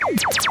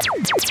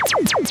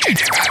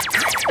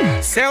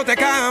Celle te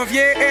ka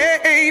envier,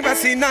 but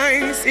c'est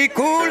nice, it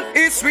cool,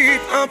 it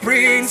sweet, un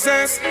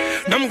princess.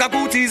 Nam ka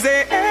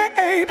coutiser,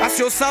 parce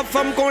que sa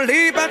femme qu'on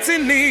lit,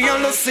 patini en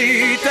le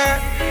site.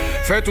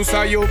 Fais tout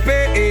ça, yo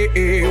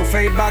pay, ou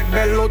fait back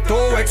belle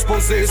auto,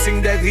 exposé,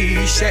 signe de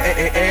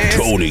richesse.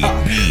 Tony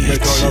Beats. Mais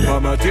toi, la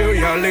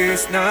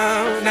materialist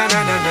now, na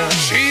na na na.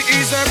 She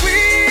is a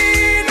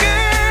queen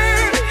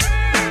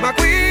girl, my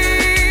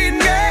queen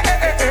girl,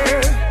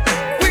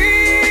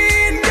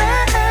 queen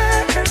girl.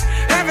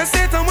 Ever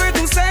sit on way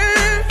tout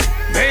seul,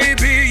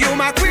 baby, you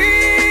my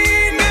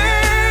queen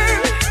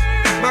girl,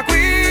 my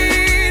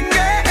queen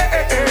girl,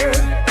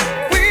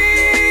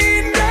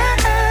 queen girl.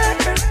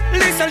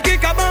 Les seuls qui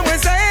cabent moi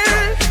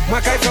zèle,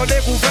 moi qu'elle fait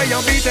découvrir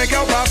en vite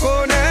qu'elle pas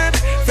connaître.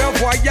 Faire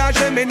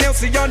voyager, m'énerve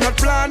si y'a notre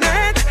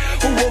planète.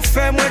 Ou au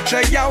fait, moi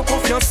t'chè y'a ou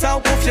confiance ou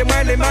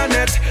confiez-moi les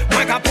manettes.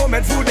 Moi qu'à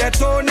promettre vous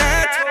d'être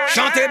honnête.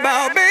 Chantez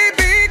bar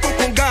baby,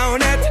 coucou gars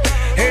honnête.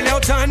 Et l'heure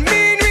temps de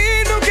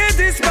minuit, nous qui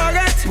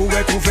disparaître.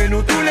 Pourrait trouver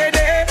nous tous les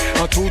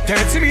deux, en tout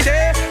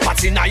intimidé.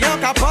 Patina y'en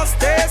qu'à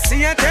poster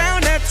si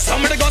internet.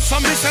 Some de gars,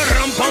 some say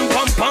ram pam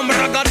pam pam.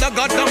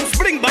 Ragadagadam,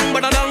 spring bang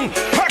badadang.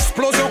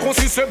 Explosion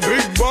conçue c'est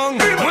big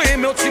bang. Moi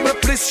aimé au me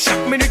plus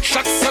chaque minute,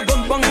 chaque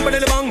seconde bang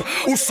badadabang.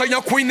 Ou ça y'a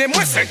queen et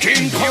moi c'est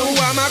King Kong.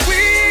 You are my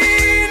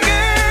queen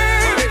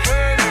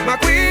girl, my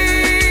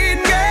queen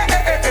girl,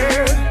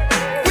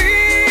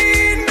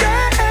 queen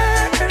girl.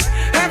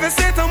 Ever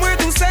sit on moi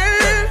tout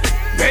seul,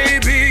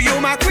 baby you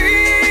my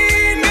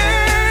queen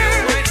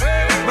girl,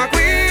 my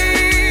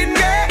queen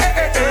girl,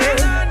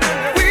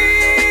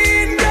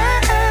 queen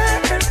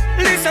girl.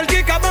 Les seuls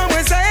qui cabent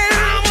moi zèle,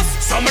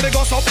 some of the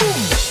gars sont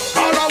boom, à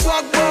la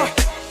wagba,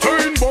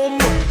 une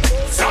bombe.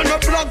 Ça ne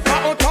bloque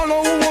pas au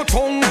talon ou au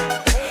ton.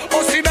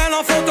 Aussi belle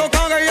en photo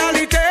qu'en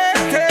réalité.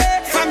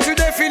 Femme du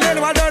défilé,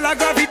 loi de la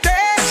gravité.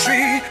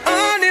 J'suis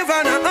en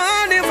Nirvana,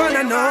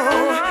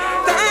 non.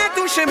 T'as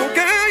touché mon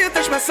cœur, y'a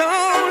touché ma soul.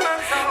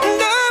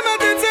 Dans ma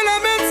tête c'est la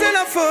merde, c'est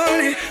la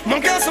folie. Mon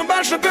cœur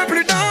s'emballe, je peux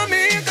plus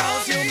dormir.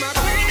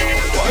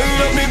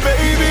 Love me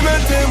baby,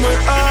 mettez-moi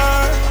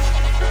hard.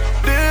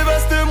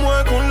 Dévaste-moi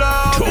qu'on l'a.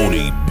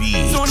 Tony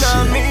Beats.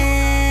 Tsunami.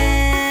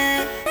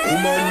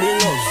 Woman me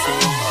love so.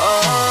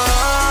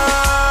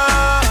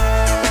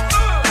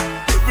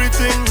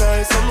 Everything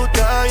nice, on nous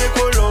taille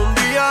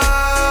Colombia.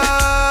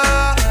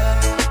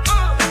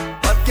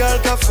 Pas de gal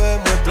café,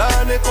 moi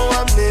plané con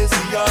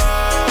amnésia.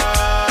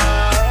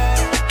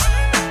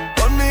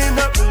 1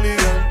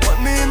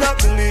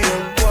 million,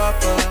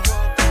 guapa.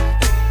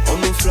 On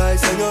nous fly,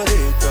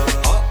 señorita.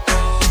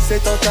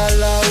 C'est en tas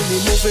là où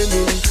nous mauvais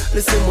mine.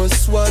 Laissez-moi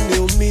soigner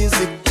aux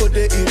musiques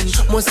codéine.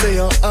 Moi c'est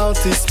un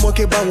artiste, moi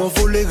qui bat ou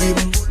voler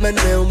rime.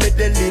 Maintenant on met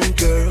des lignes,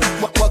 girl.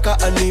 Moi qu'un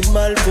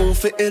animal pour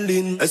faire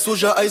Eline. Et sous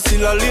j'ai ici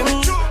la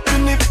ligne.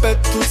 Une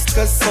pète tout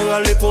stress sans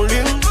aller pour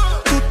ligne.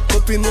 Toute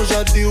copine nous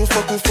j'ai dit ou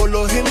faut qu'on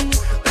follow him.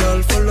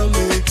 Girl follow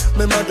me,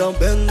 mais madame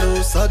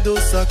Bendo, ça dos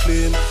ça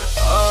clean.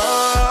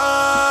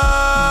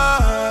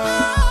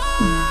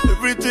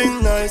 Everything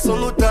nice, on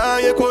nous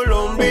taille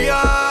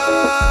Colombia.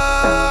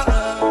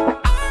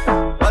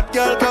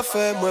 Gal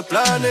café, moi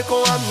plané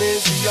con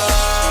amnésia.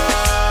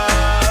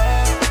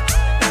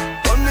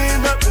 1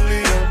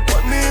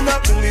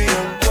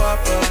 million,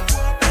 guapa.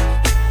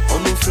 On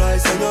nous fly,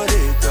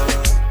 señorita.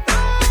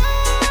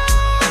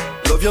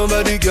 Love your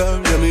body girl,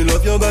 yeah me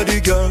love your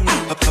body girl.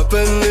 À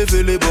peine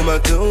levé les bons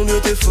matins, on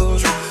était fort.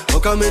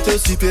 Encore mettre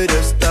sur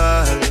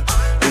piédestal.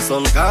 Et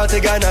sans carte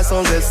et gagne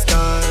sans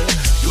escale.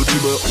 Yo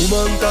dis-moi où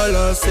mental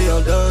c'est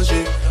en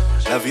danger.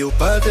 La vie ou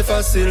pas t'est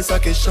facile, ça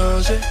qui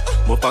changé.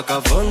 Moi pas qu'à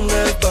vendre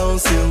les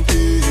pensions.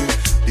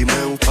 Dis-moi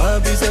ou pas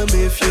besoin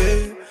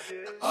méfier.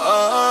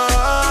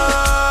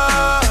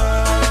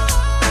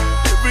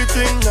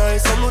 Everything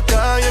nice, on nous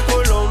taille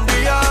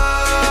Colombia.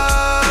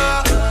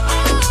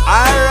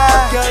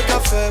 Alright. Quel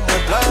café, moi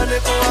plané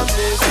pour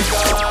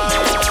amnésia.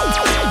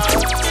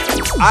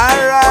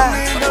 Alright.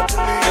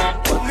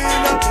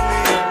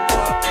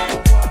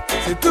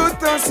 C'est tout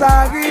un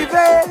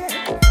s'arriver.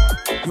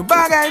 Nous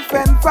bagaille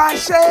fait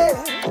fâcher.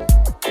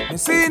 Mais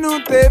si nous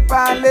t'es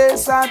parlé,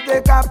 ça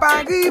t'est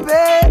capable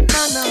d'arriver.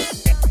 Non.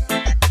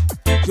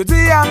 Je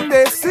dis à me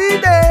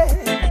décider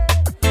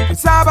que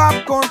ça va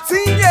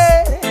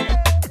continuer.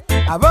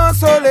 Avant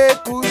soleil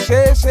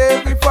couché,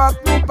 chérie, faut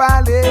que nous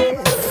parler.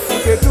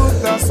 C'est tout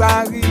un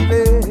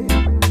s'arriver.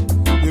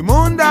 Le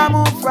monde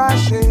d'amour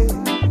fâché.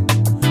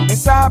 Mais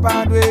ça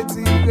va nous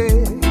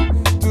tirer.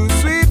 Tout de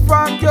suite,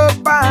 faut que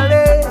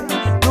parler.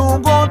 Nous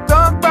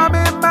comptons pas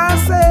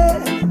m'émasser.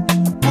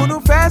 Pour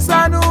nous faire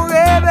ça, nous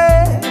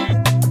rêver.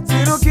 Si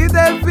nous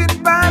quittons le film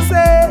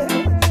passé,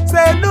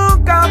 c'est nous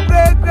qui avons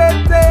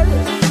regretté.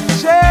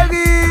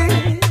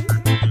 Chérie,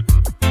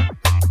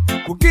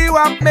 pour qui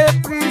on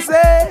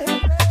mépriser.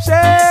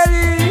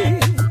 Chérie,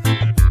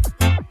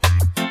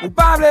 ou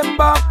pas de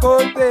bon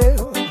côté.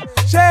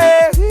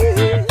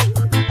 Chérie,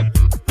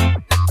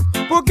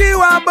 pour qui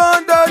on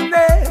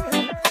abandonné.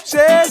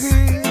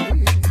 Chérie,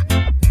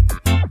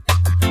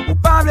 ou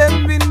pas de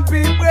vivre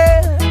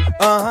vibrer.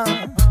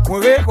 On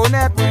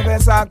reconnaît pour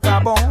faire ça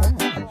bon.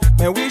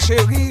 Mais oui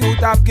chérie, ou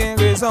t'as bien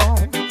raison.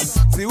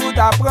 Si ou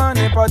t'as pris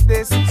n'importe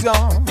décision,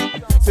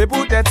 c'est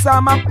peut-être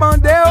ça m'a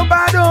demandé au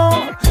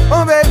pardon.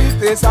 En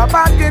vérité, ça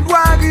pas qui doit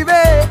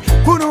arriver.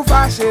 Pour nous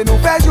fâcher, nous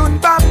faire jour,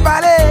 pas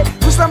parler.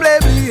 Nous semble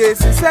oublier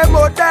si c'est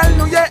modèle,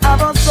 nous y est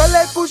avant le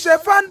soleil couché,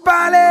 fan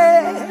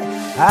parler.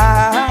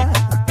 Ah,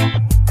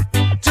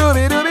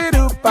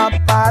 choubi-doubi-dou,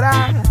 papara.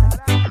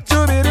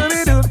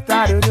 Choubi-doubi-dou,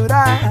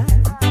 ta-dou-dou-da.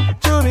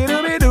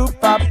 Choubi-doubi-dou,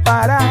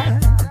 papara.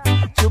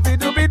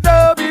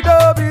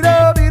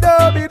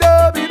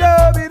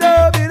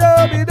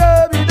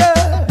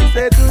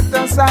 C'est tout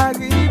un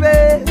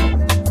s'arriver.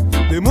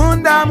 Le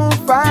monde d'amour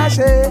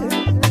fâché.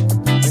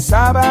 Mais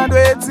ça va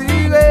doit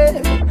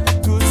tirer.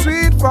 Tout de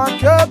suite, faut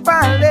que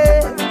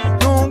parler.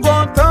 Nous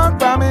contents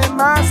pas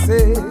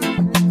m'émasser.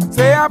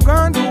 C'est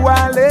apprendre ou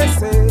à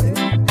laisser.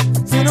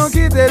 Si nous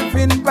quittons le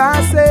fin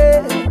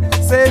passé,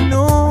 c'est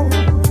nous.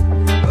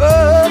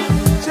 Oh,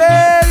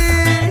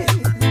 chérie.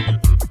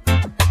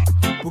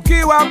 Pour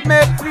qui va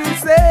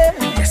mépriser,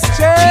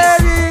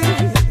 chérie.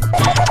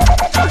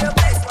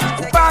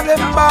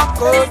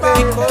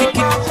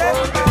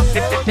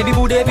 Depuis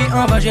pour depuis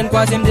en bas, j'ai une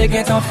troisième de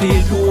gain sans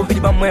fil tout. Puis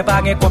bon, moi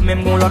pas gain comme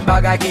même gon l'autre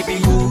bagaille qui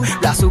pille tout.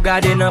 La sous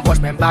garder dans poche,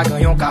 même pas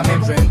gagnant quand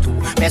même joindre tout.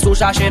 Mais sous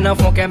chercher dans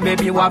fond qu'un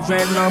baby wap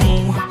joindre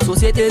l'amour.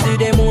 Société du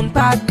des monde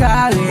pas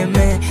carré,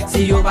 mais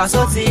si yo pas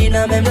sorti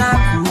dans même la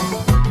cour.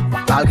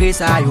 Malgré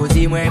ça, yo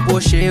dit moi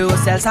poché,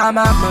 celle ça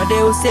m'a demandé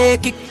où c'est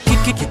qui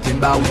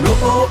t'emba ou lo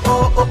oh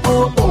oh oh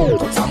oh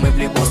oh. Ça me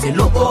plaît bosser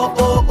lo oh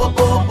oh oh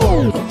oh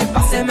oh.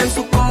 Passer même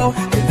sous corps,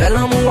 et vers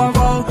l'amour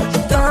avant.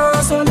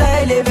 Dans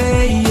soleil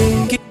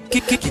l'éveillé.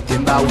 Qui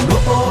t'emba ou lo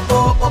oh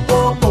oh oh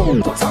oh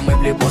oh. Ça me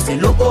plaît bosser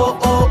lo oh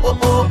oh oh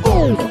oh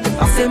oh.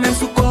 Passer même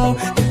sous corps,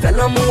 et vers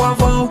l'amour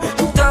avant.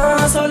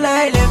 Dans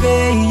soleil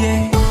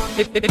l'éveillé.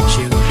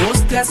 Chérie, no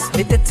stress,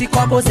 mettez tes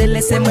corps posés,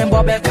 laissez-moi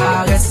boire belle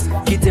caresse.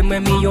 Quittez-moi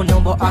million, non,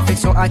 bon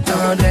affection à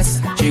tendresse.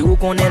 Chérie,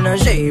 qu'on est un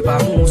j'ai pas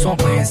mou, son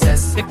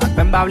princesse. Pas de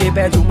peine, les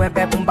belles, ou moins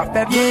père pour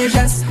m'baffer bien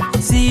geste.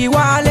 Si ou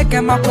allez,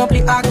 qu'elle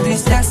m'accomplit à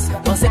tristesse.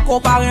 Pensez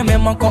comparer,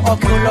 même encore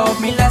aucun love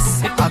me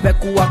laisse. Avec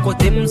ou à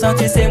côté,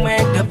 m'sentir c'est moi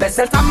de best.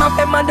 Celle ça m'a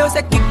fait demander,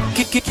 c'est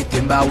qui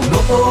t'emba ou lo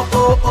oh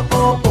oh oh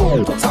oh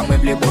oh. Ça me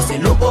plaît bosser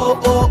lo oh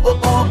oh oh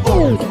oh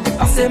oh.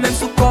 Passer même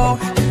sous corps,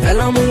 fait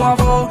l'amour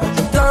avant.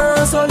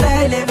 Dans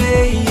soleil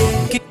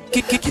l'éveillé.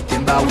 Qui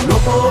t'emba ou lo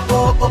oh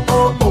oh oh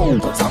oh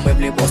oh. Ça me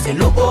plaît bosser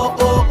lo oh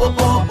oh oh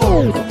oh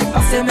oh.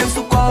 Passer même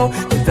sous corps,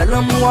 fait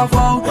l'amour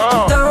avant.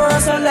 Dans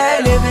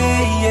soleil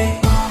l'éveillé.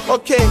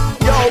 Ok,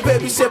 yo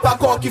baby, c'est pas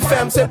corps qui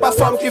fait, c'est pas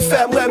femme qui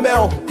fait, mais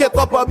on qui est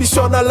trop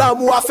ambition dans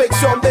l'amour,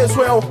 affection,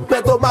 besoin.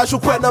 Mais dommage ou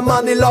quoi dans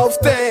money love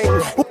thing.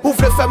 Ou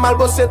voulez faire mal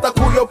bosser ta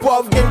couille au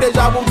pauvre game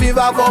déjà pour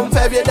vivre avant, me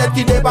faire bien d'être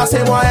qui dépasse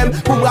moi-même.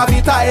 Pour me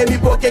ravitailler,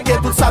 pour que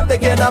tout ça te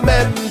gagne dans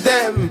même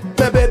dem.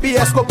 Mais baby,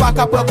 est-ce qu'on pas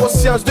capable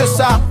conscience de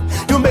ça?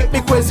 You make me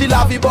crazy,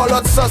 la vie bon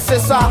l'autre sens c'est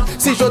ça.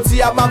 Si je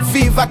dis à ma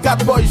vie, va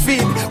 4 boys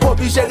vide.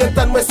 Obligé de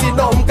retenir moi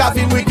sinon, m'ka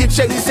vie nous quitte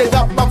chérie, c'est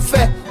rap m'a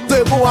fait.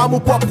 De bon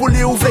amour pour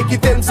lui, ou vle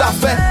quitter nous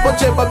affaires. Mon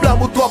Dieu me blanc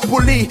ou toi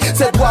pour lui.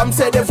 C'est toi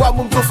m'sais des fois,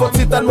 m'm tout faut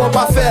titan mon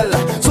pas faire.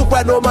 Sous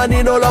quoi no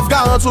money, no love,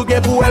 garanti ou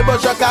gain pour elle, bon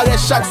je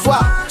caresse chaque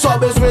soir. Soit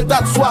besoin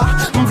d'asseoir,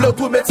 m'vle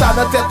tout mettre ça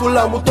dans tête ou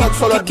l'amour talk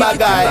sur l'autre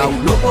bagaille.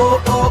 Lo oh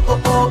oh oh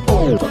oh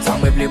oh. Ça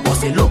me plaît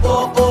bosser lo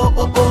oh oh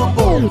oh oh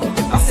oh.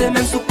 Passer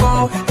même sous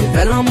corps, et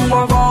faire l'amour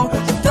avant.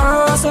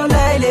 Dans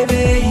soleil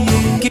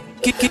l'éveillé.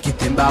 Qui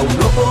t'emba ou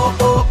lo oh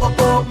oh oh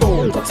oh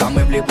oh. Ça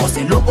me plaît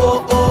bosser lo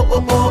oh oh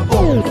oh oh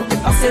oh.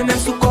 Passer même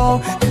sous corps,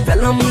 et faire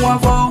l'amour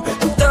avant.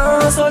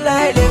 Dans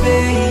soleil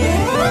l'éveillé.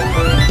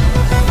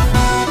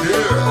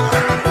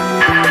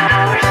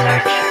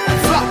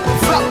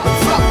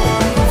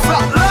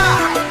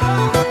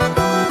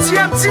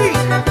 TMT,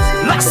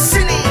 La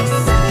City.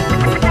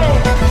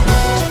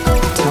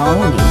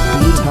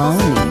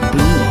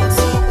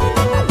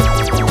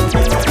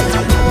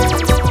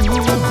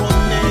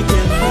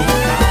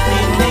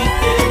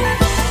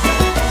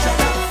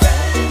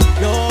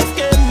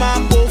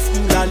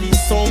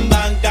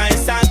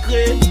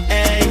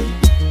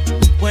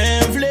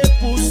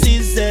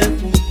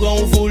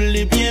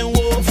 Tony Beats.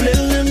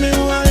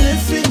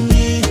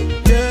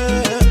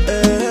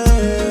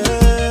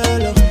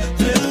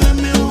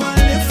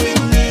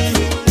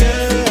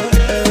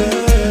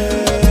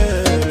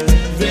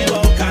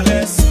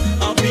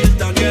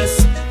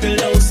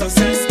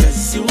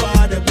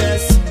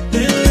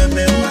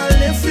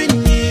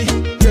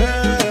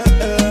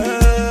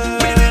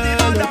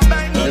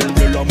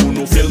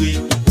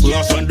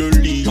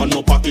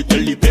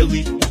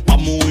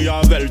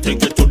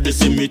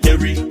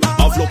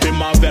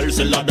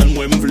 C'est là dans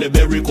moi m'vle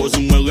berry cause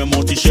moi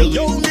remonte chérie.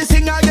 Yo me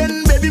sing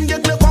again baby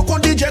m'get le coco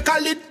DJ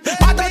Khalid.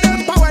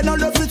 Attendez pas ouais dans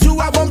le futur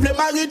avant m'vle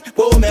maride.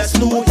 Promesse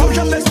nous faut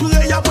jamais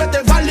sourire y'a pas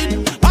t'es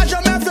valide. Pas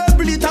jamais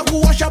faibli ta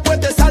couche après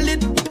t'es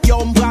solide.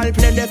 Yo m'bral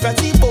plein de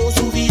petits beaux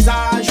sous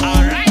visage.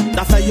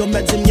 Ta fait yo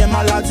met une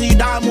maladie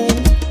d'amour.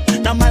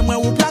 Dans my moi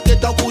ou plaqué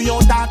ton couillon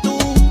tatou.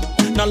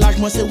 Dans l'âge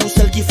moi c'est vous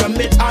celle qui fait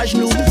mettre à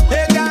genoux.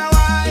 Hey girl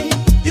why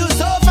you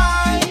so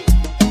fine?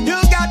 You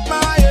got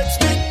my head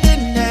spinning.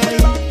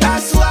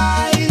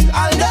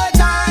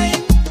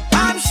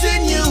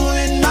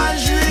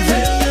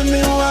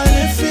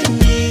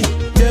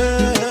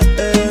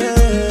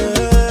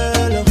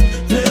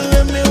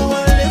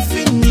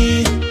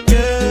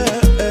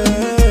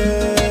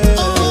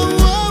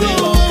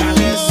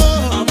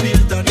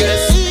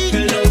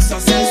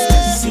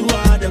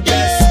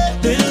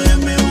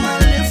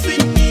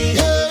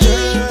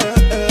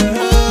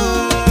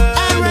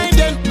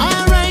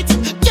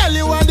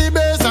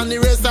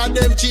 of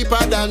them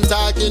cheaper than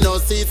talking. No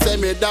see say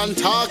me done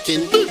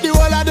talking. The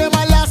whole of them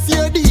a last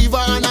year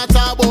diva and I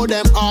talk about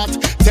them art.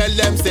 Tell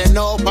them say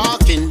no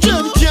parking.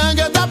 Them can't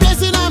get a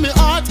blessing on me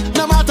heart.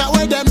 No matter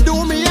what them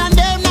do me and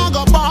them not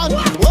go part.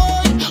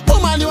 Boy,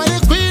 woman you are the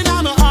queen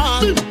of my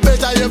heart.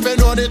 Better you fi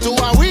know the two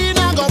and we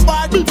not go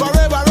part.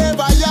 Forever,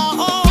 ever,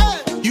 yeah. Oh,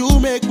 you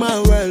make my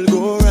world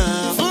go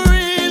round. For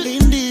real,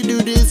 indeed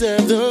you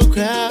deserve the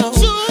crown.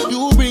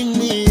 You bring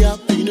me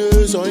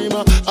happiness,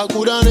 I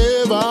coulda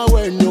never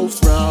wear no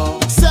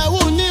frown. Say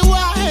uni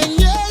wa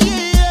yeah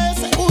yeah.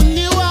 Say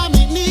uni wa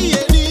me ni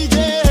DJ.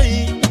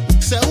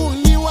 Say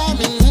uni wa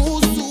me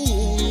musu.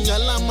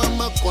 Yala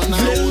mama kona.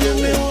 Play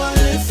me wa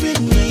fit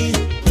me,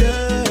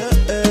 yeah.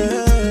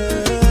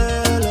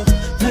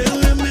 Play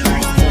me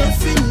wa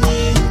fit me,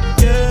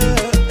 yeah.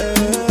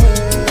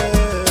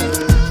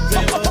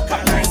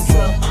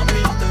 I'm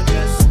in the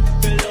dress,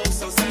 below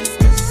so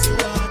senseless. You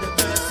are the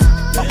best.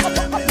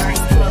 Play me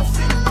wa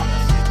fit me.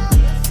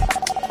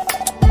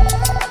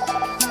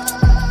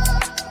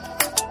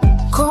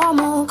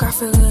 Comment qu'a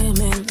fait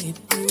remel et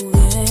puis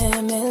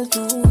remel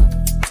tout.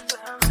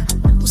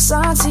 Ou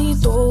senti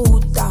tôt ou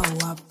tard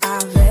ou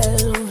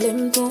pavel ou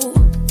vlem tout.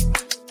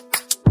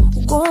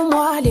 Ou comme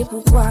moi les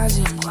pour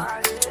croiser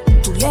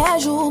tous les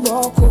jours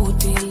bon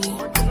côté.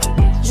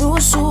 Jour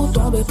sous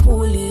tomber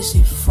pour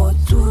laisser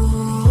photo.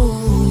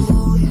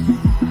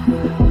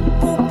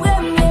 Pour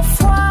première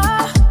fois.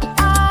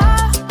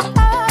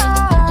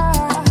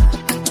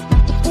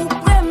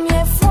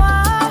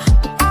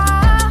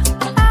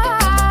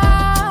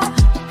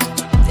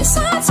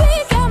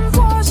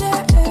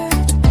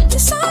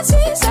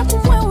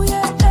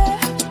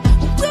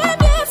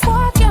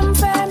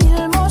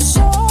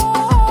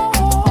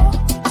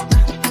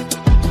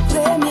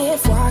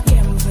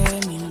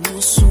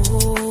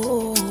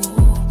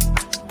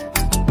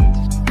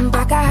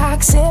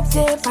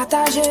 Accepter,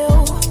 partager,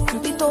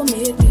 plutôt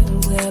mettre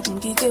m'bref,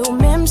 m'quitter ou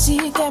même si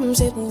qu'aime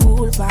c'est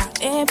pour pas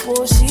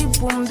impossible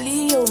pour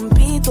m'oublier,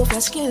 plutôt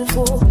faire ce qu'il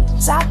faut.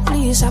 Ça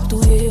plie, ça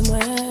tout est moi.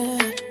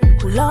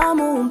 Pour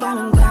l'amour, pas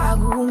même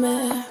gagou,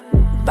 mais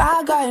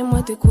bagaille,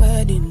 moi t'es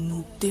quoi de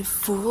nous, t'es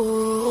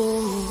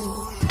faux.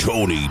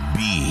 Tony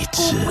Beats.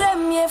 Pour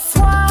première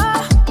fois.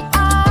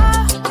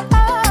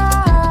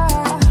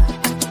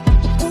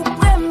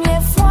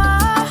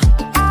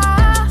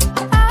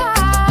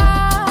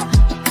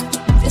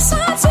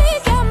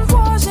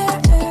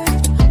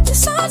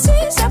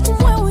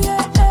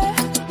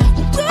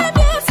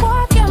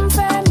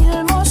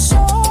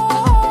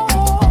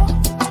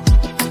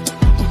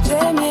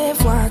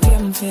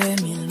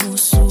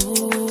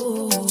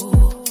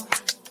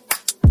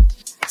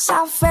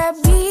 Ça fait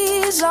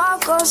bizarre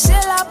quand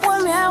c'est la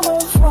première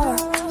fois.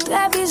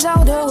 Très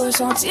bizarre de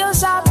ressentir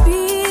ça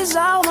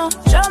bizarrement.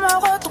 Je me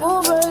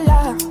retrouve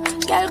là,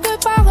 quelque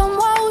part en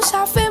moi où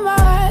ça fait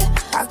mal.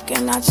 I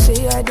cannot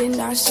say I did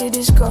not see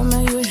this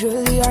coming.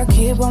 Usually I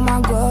keep all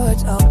my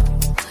guards up.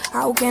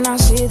 How can I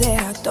say that?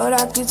 I thought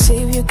I could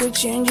save you, could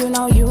change you.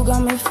 Now you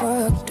got me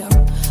fucked up.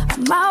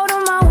 I'm out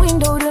of my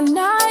window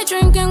tonight,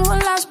 drinking one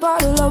last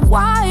bottle of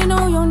wine. I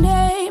know your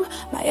name.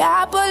 My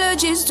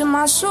apologies to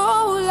my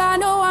soul. I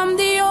know I'm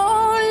the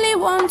only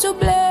one to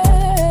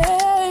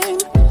blame.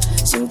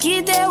 Si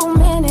m'quitter ou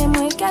mener,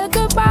 moi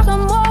quelque part un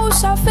mot où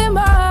ça fait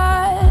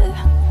mal.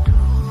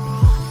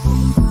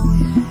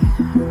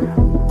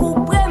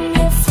 Pour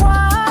première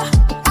fois.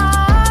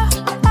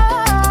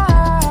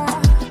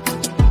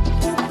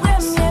 Pour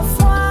première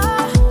fois.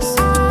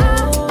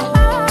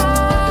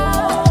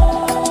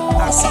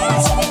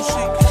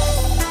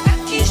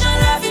 Qui j'en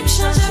la vie me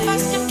change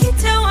parce que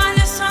m'quitter ou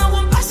aller sans ou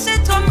passer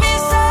ton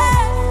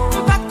misère.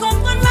 On va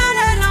comprendre mal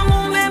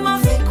l'amour même en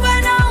vie quoi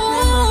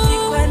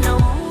non.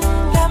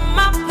 La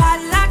m'a pas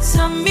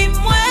l'accent mi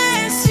moi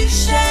si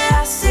j'ai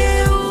assez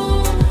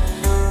ou.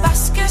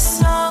 Parce que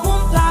sans ou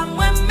pas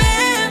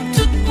moi-même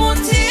tout mon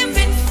team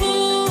vient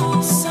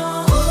fou.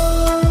 Sans ou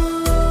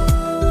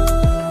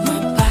moi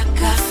pas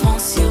qu'à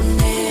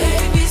fonctionner.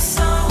 Baby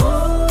sans ou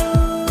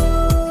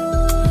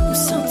me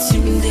sentis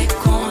me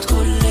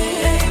décontrôler.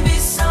 Baby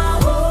sans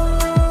ou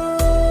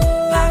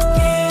pas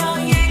qu'il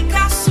rien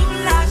qu'à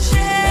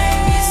soulager.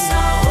 Baby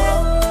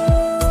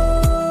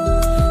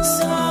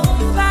sans ou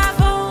pas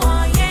bon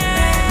rien.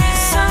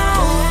 Sans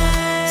ou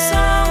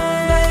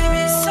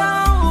baby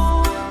sans ou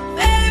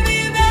baby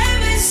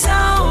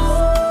sans ou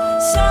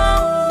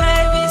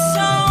baby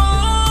sans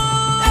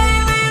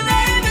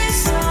baby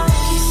sans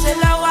qui c'est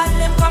là où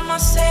elle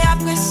commencer à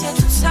apprécier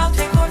tout ça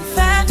t'es qu'on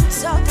fait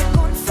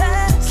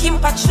qui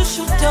m'pas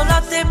chouchouter là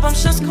t'es bonne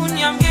chance qu'on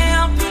y a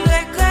bien un peu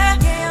regret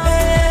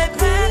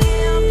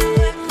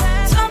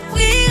t'en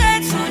prie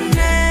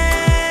retourner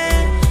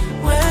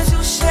ouais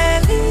jou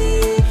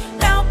chérie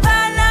là on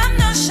parle à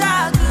nos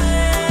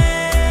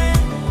chagrins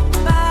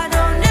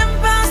pardonnez-moi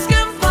parce que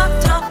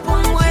m'important pour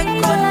moi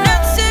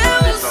connaître c'est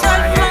où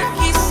seulement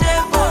qui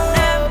c'est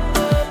bonheur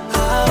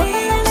ah oui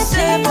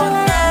c'est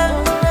bonheur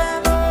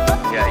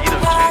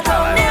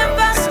pardonnez-moi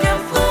parce que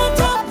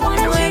m'important pour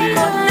moi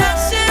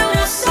connaître c'est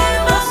où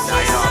seulement qui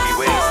c'est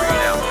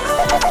bonheur.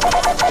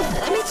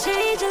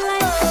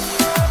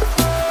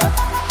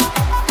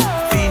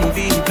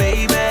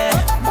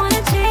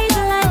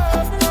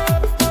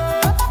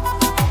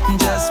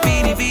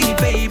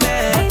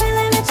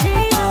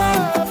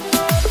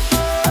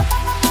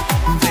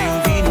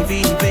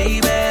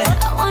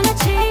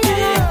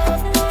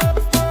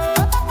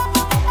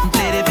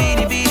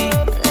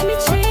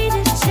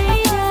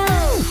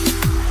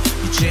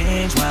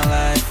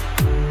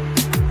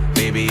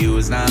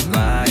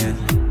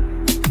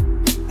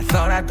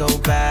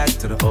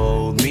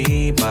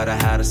 but I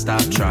had to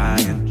stop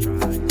trying.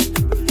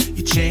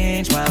 You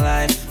changed my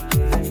life,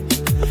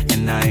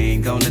 and I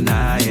ain't gonna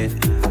deny it.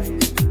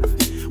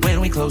 When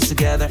we close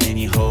together and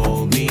you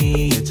hold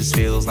me, it just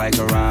feels like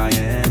a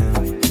riot.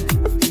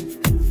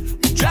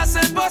 Just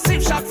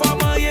impossible, chaque fois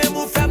moyen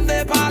vous fait me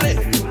déparler.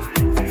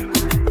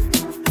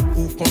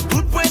 Ou contre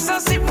tout point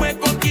sensible, moi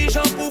contre qui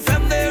j'en pour faire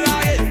me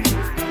dérailler.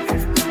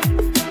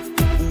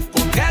 Ou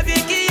contre très bien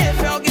qui est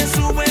fait au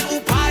sous moi ou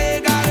pas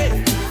égaré.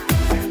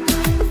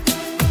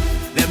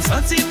 L'aime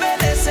sentir me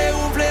laisser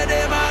ou plaît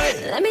démarrer.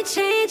 Let me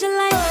change your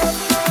life.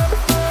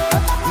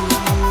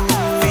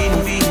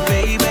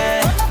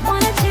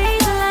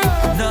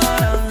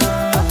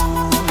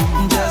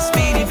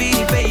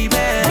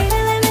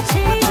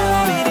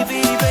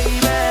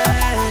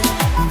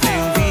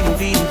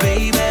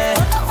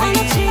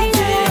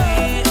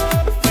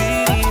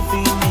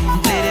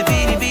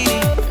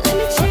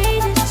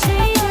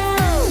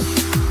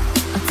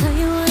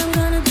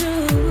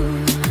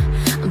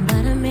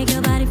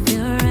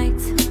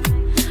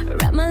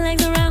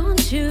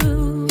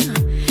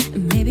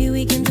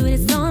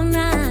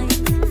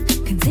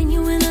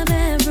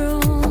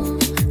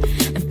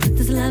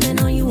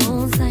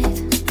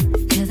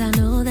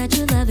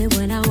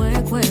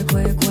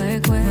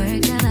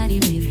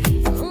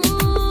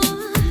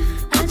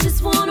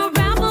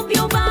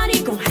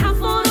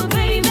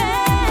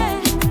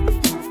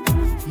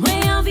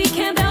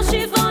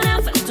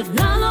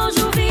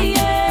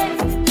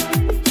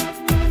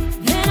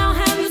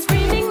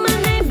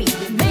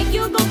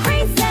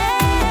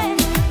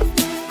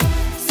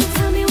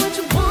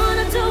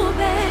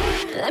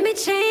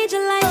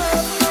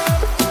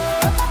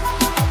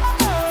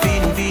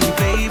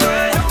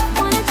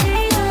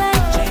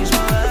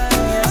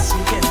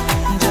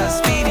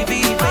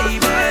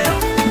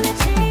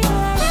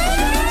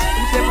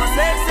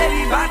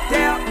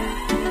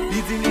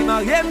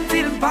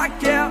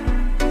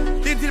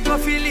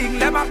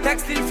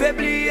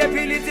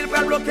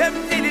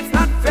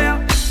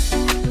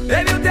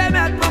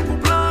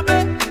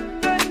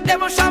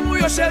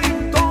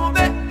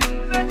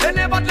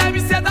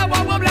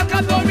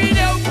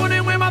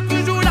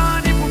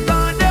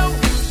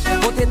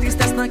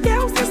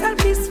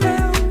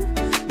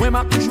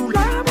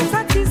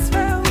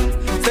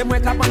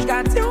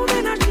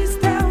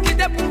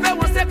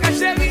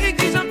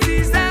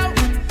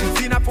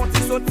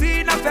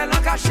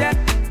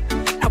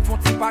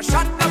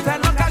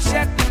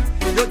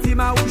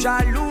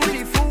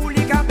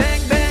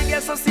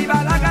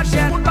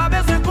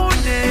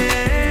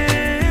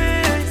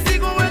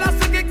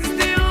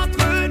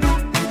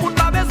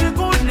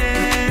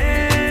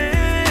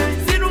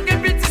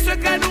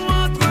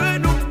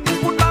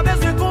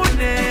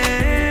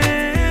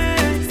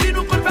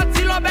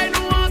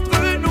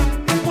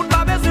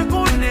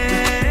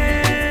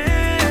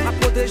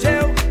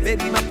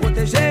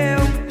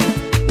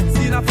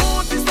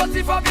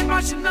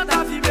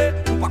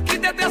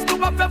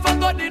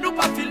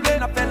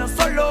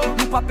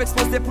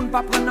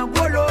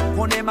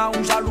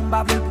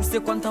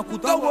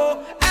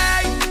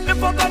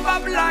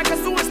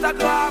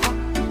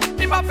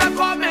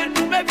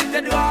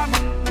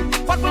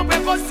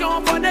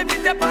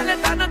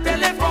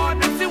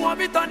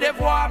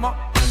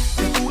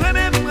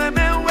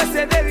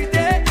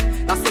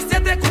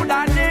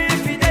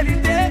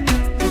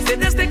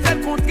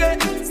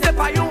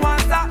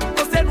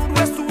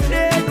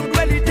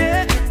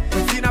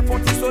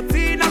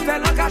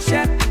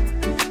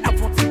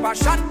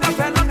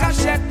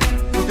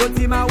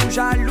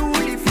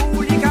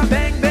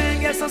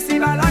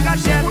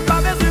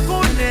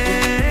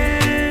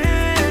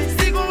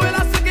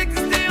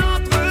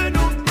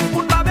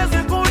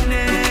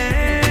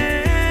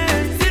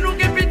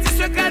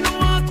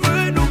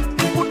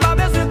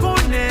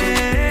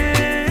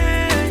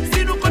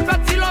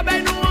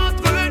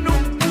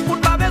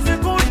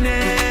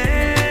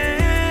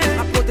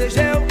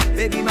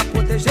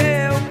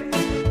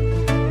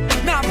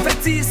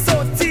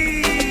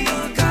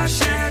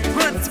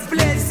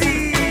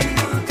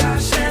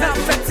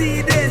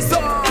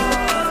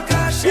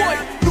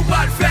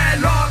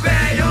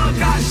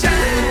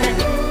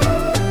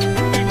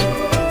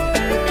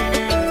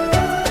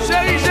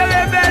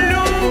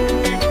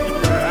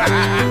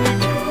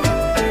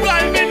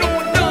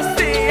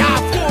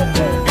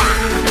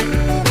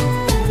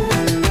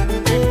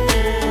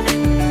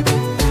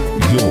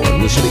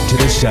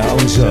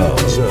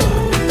 Sounds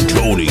of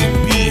Tony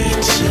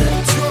Beats.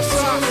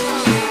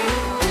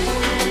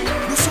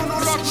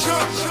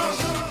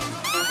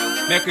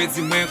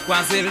 Mercredi, moi,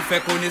 croisé, le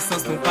fait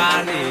connaissance, nous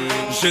parler.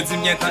 Jeudi,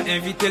 m'y temps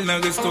invité dans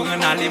le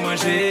restaurant, aller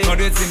manger.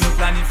 Vendredi, nous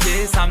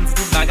planifier, samedi,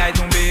 tout bagaille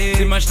tombé.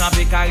 Dimanche, n'a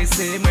pas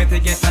caressé, moi,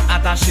 t'es bien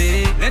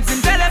attaché. Lundi,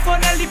 me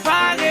téléphone, elle n'y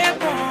pas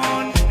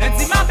répondre.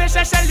 Lundi, m'a fait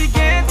chercher, elle y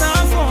gagne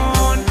en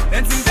fond.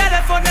 Lundi, me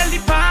téléphone, elle n'y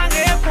pas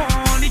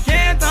répondre. Elle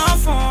gagne en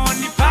fond, elle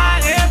n'y pas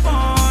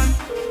répondre.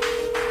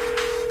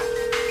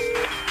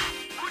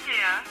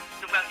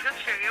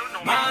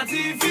 Ma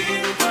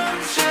divine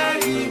bonne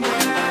chérie, moi,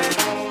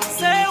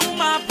 c'est où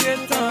ma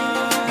prétend.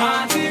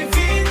 Ma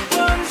divine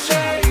bonne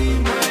chérie,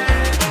 moi,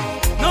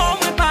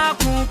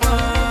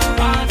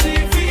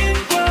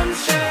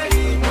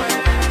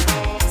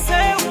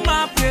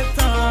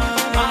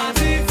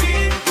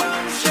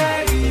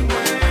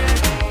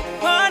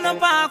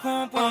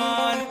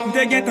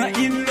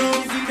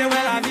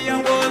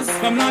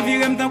 Comme l'envie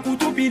m'en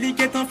couteau pili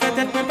qui est en fait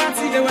être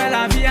parti et ouais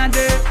la vie à deux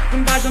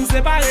une pas jamais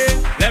séparé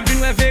l'aime une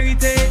vraie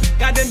vérité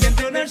gardez bien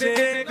te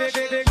nager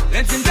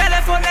l'intime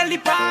téléphone elle y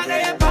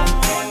paraît pas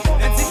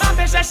l'intime m'a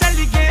fait chercher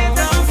li get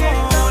en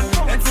fond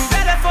l'intime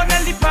téléphone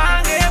elle y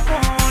paraît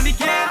pas li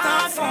get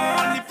en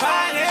fond li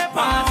paraît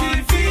pas il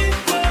vit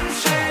comme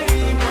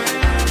chérie moi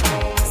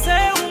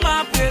c'est où ma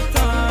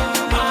prétend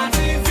pas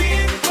il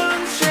vit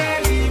comme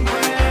chérie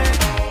moi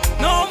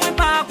non moi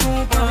pas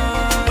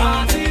comprendre pas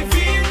il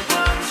vit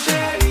comme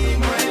chérie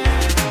moi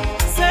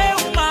c'est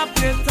où ma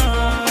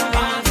prétend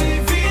pas il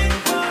vit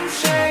comme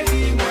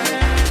chérie moi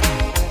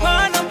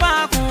pas non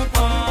pas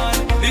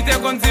comprendre il te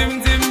kon dim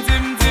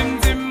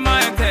ma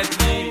tête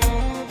li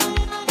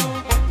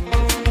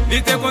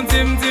il te kon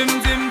dim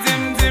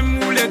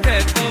ou les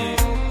têtes li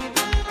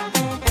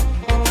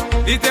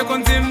il te kon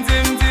dim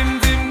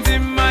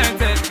ma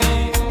tête li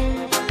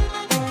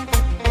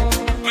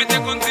il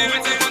te kon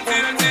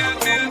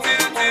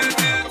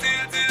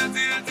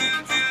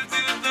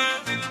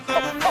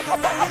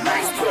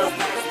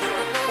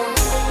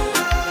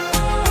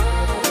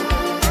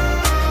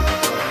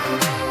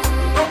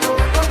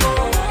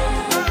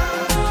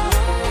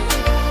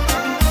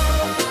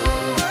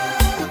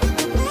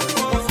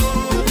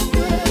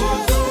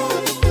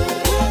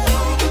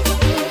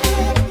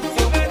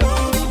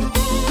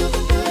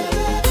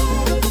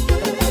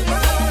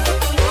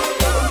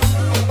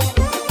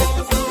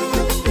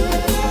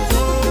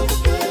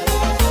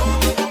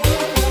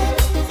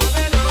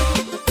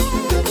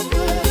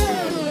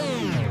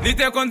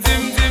Lite kon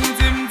dim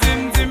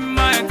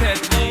ma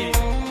tête li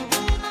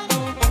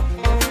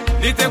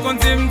Lite kon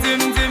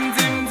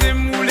dim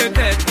ou les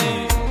têtes li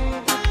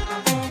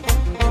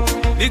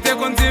Lite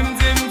kon dim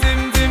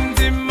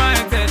ma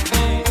tête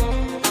li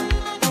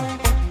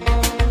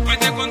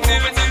Lite kon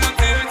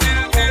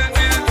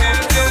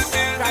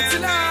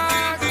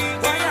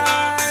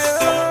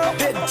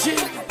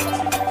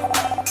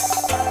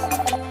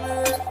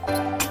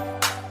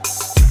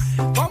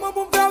Comment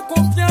vous faire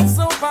confiance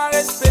sans pas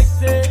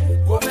respecter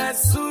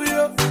promesse sous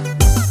yo?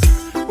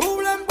 Ou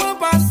l'aime pas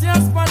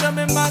patience pendant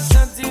mes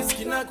marchandises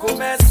qui n'en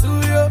commerce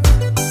sous yo?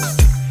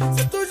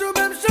 C'est toujours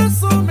même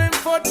chanson, même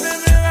faute,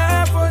 même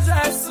erreur, faut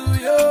j'aille sous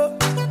yo.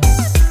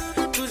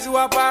 Toujours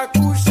à pas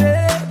coucher,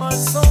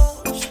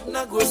 mensonge,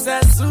 n'en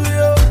grossesse sous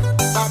yo.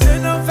 Pas bien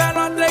nous faire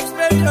notre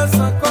expérience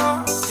encore.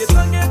 J'ai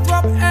tangué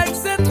trop ex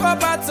et trop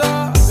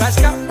bâtard. Là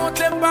j'cap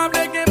monter, pas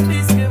bléguer,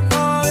 plus que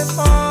mort et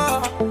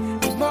mort.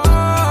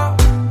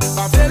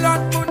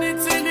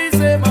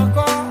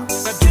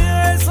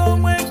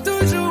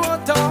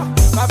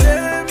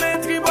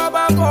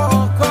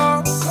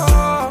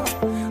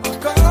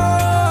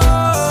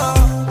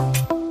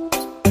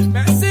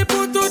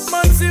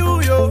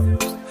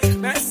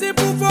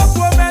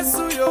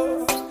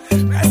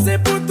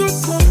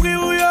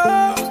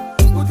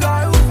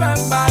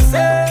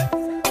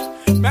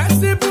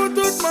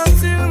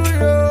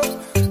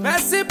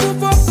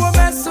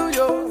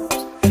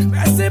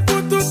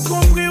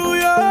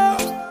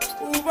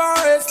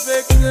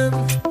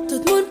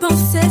 Tout le monde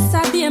pensait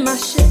ça bien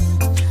marché.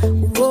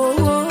 Oh,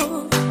 oh,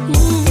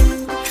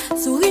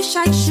 Souris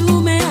chaque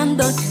jour, mais en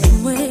dedans,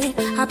 moi,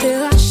 à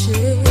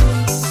péracher.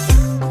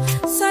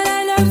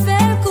 Soleil levé,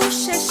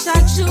 couché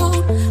chaque jour.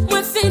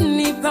 Moi,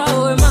 fini par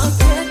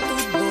remarquer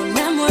tout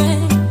bonheur, moi,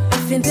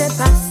 fin de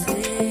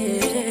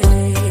passer.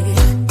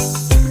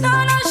 Non,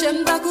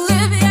 j'aime pas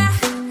courir bien.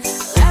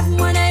 Rêve,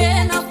 moi,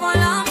 d'ailleurs, n'a pas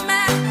la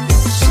mer.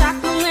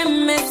 Chaque mois,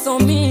 met son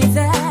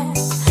misère.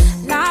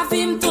 La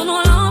vie me tourne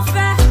en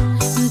l'enfer.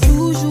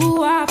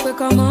 Toujours après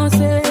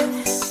commencer.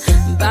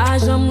 Bah,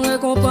 j'aime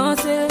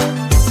récompenser.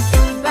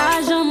 Bah,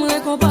 j'aime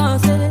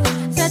récompenser.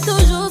 C'est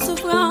toujours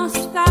souffrance.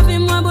 La vie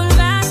moi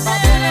bouleversée.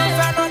 Pas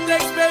faire notre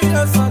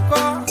expérience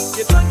encore.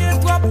 J'ai tangué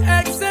trop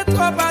ex et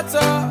trop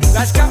bâtard.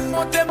 Là j'cap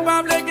monter,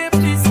 pas bléguer,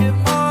 plus que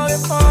mort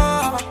et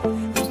mort.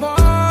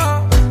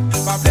 Mort.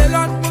 Pas blé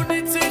l'autre pour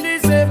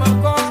utiliser mon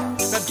corps.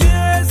 Même qui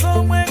raison,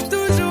 moi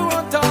toujours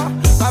en temps.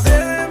 Pas blé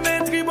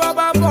maîtrise, bois,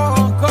 pas bon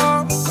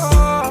encore.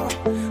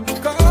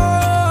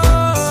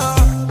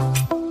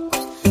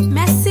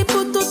 Merci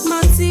pour toute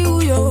menti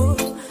ou yo.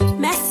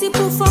 Merci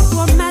pour faux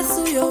promesses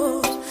ou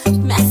yo.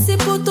 Merci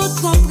pour tout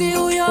compris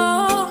ou yo.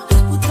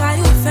 Pour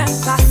travailler ou faire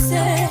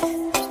passer.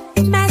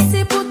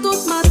 Merci pour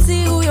toute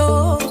menti ou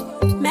yo.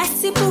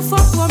 Merci pour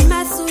faux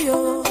promesses ou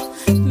yo.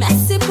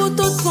 Merci pour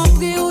tout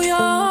compris ou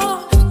yo.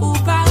 Ou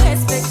pas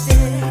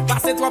respecter.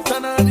 Passez trop de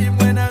temps dans la vie,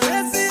 moi n'a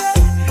réussi.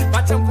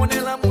 Pas de temps qu'on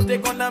est l'amour dès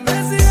qu'on a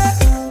messi.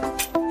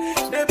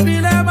 Depuis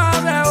les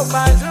mauvais au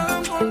pas,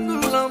 j'en compte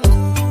nous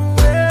l'amour.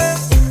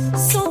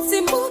 Senti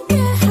mon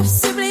cœur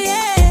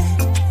s'oublier.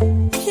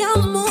 Y'a un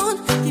monde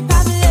qui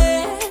parle.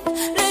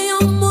 Y'a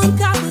un monde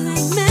qui a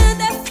besoin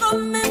des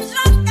femmes, même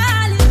j'en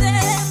qualité.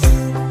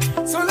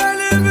 Soleil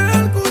levé,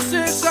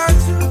 couché chaque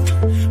jour.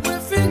 Moi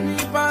fini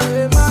par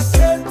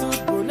remarquer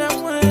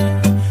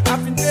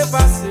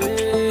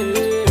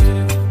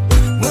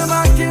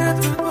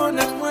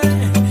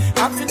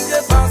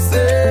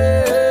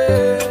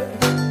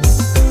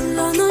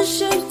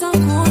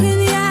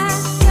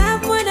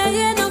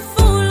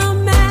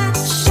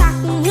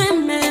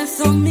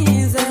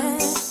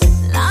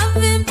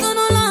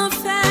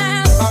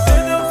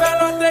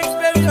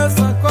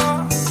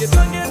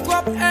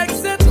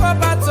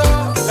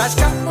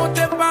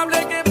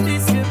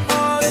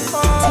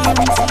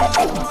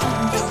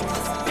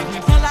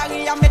Prends la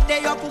ria, mette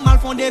des yo pour mal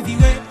fond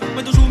dévirer.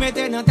 Moi toujours mette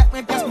dans tête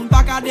mes pièces pour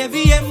pas qu'à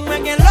dévier. Moi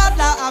gen l'autre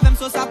là avec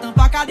so Satan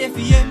pas qu'à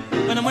défier.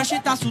 Pendant moi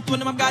chita sous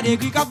tourne m'a regarder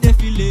gris cap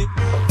défiler.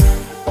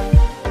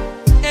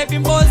 Et puis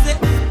m'poser.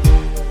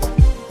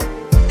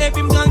 Et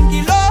puis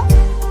m'tranquillo.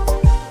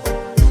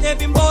 Et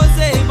puis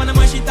m'poser. Pendant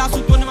moi chita sous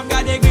tourne m'a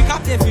regarder gris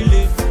cap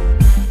défiler.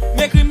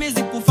 M'écris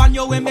musique pour fan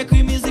yo, ouais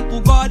m'écris musique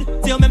pour God.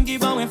 C'est même qui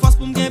vend une force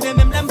pour m'gave,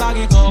 même l'aime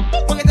baguer comme.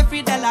 Moi j'étais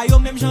fidèle à yo,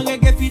 même j'en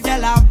reggae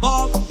fidèle à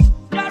Bob.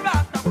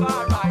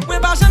 Moi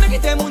pas jamais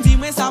quitter mon dit,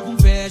 moi ça pour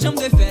m'faire. J'aime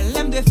de faire,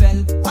 l'aime de faire.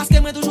 Parce que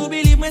moi toujours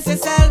believe, moi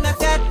c'est celle ma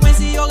tête. Moi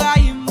si yo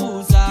raïm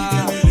moussa.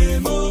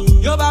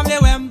 Yo pas m'le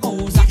ouais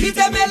m'poussa.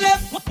 Quitter mes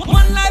lèvres,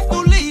 one life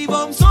to live.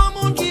 Son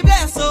monde qui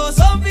blesse,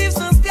 son vivre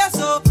sans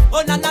stress.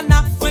 Oh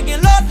nanana, moi gen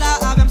l'autre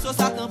là, avec so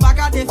Satan pas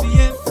qu'à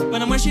défier.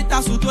 Pendant moi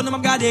chita sous toi, m'a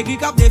regardé gris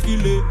cap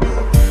défiler.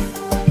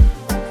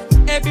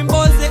 Et puis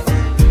m'poser.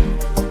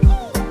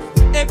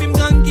 Et puis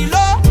m'tranquillo.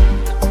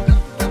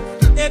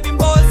 Et puis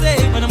m'poser.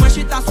 Pendant moi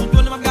chita sous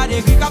toi, m'a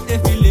regardé gris cap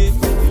défiler.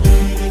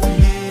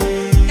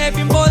 Et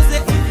puis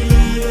m'poser.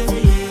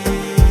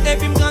 Et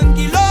puis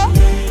m'tranquillo.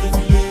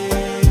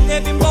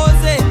 Et puis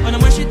m'poser. Pendant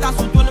moi chita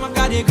sous toi, m'a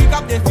regardé gris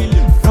cap défiler.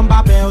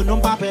 Non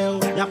pas peur,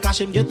 y'a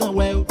caché m'get en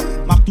well.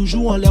 M'a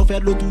toujours en l'air faire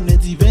le tourner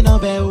divin en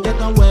verre. Get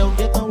en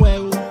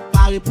well.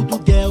 Paré pour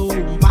toute guerre.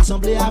 Pas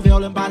semblé avec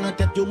l'homme pas dans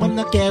tête yo même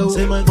dans cœur.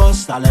 C'est mon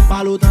gosse, ça l'aime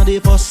pas l'autant des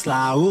forces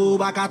là. Oh,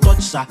 pas qu'à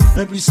touch ça.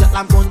 Un plus 7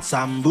 la m'conte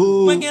ça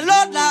m'beau. Moi gen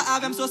l'autre là,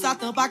 avec so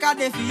Satan pas qu'à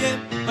défier.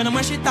 Pendant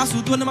moi chita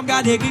sous toi, m'a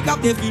regardé gris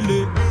cap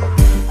défiler.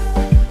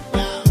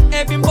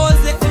 Et puis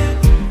m'poser.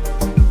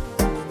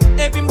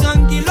 Et puis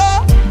m'tranquillo.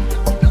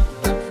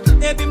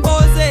 Et puis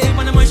m'poser.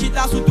 Pendant moi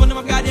chita sous toi, m'a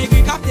regardé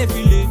gris cap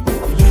défiler.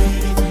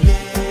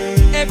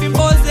 Et puis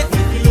m'poser.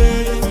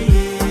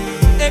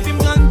 Et puis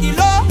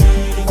m'tranquillo.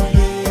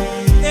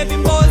 Et puis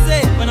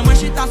m'poser. Pendant moi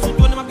chita sous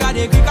toi, m'a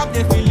regardé gris cap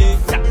défiler.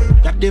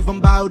 Y'a devant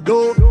bas au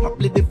dos, m'a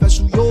plaidé des fesses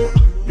sous yo.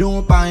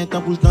 Y'ont pas un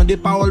temps pour dans des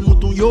paroles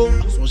mouton yo.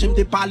 Son j'aime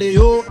te parler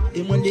yo,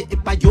 et moi les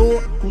pas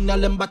yo. Qu'on a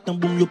l'aime battre en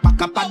boum yo, pas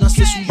capable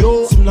danser sous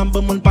yo. Si m'l'en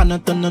bon pas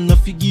n'entendre dans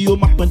figi yo,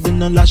 m'a prendre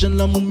dans l'argent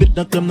là, m'ou mettre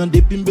dans clem dans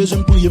des pim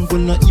besoin pour y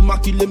m'prendre dans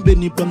immaculé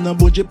béni plem dans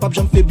bon Dieu pas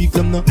j'en fais big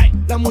clem dans.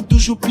 Là mon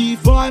toujours plus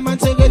fort, man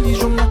c'est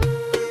religion là.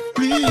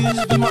 Please,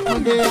 dis-moi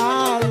demander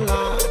Allah.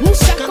 Nous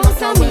chacun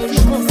sa vie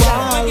qui comme ça.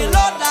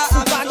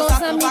 C'est pas dans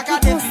sa vie qui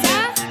comme ça.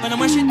 Eh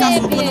bien,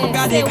 c'est où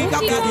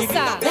qui comme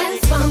ça. Belle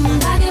femme,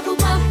 baguette pour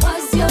moi,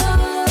 pose yo.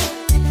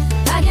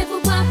 Baguette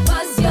pour moi,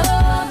 pose yo.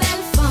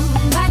 Belle femme,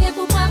 baguette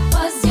pour moi,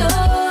 pose yo.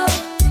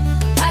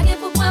 Baguette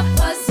pour moi,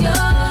 pose yo.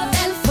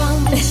 Belle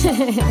femme.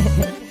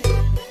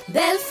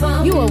 Belle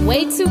femme. You are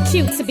way too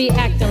cute to be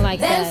acting like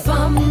Belle that.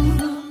 femme.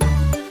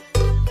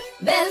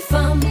 Belle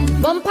femme.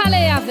 Bon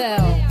parler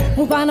avec.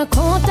 Ou pas de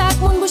contact,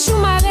 mon bouche ou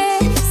marée.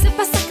 C'est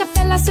pas ça qu'a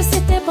fait la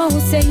société pour vous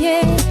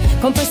essayer.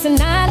 Comme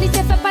personnalité,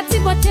 fait partie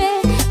beauté.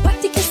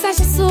 Pratiquer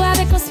sagesse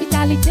avec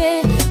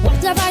hospitalité. On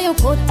travaille en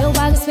côté, on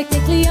va respecter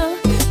clients.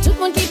 Tout le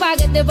monde qui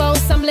paraît devant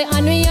vous semble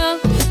ennuyant.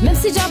 Même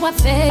si job à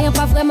faire, y'a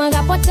pas vraiment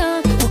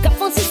rapportant. Ou qu'à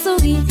fond si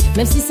souris,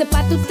 même si c'est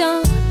pas tout le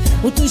temps.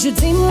 Ou toujours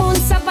dit moun,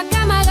 ça pas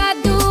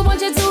camarade ou. Bon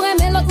Dieu, tout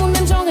aimer l'autre monde,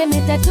 même j'en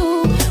remettais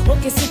tout.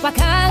 Ok, c'est pas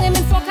carré,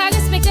 même faut qu'à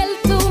respecter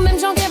le tout. Même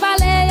j'en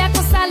valet, y'a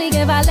qu'on sali,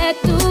 valet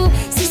tout.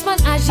 Si ce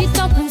monde agit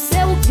tant que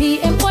c'est ou plus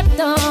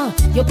important.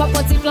 Y'a pas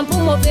petit plan pour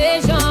mauvais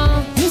gens.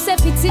 Nous c'est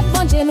petit,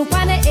 bon Dieu, nous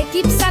pas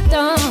d'équipe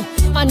Satan.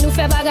 On nous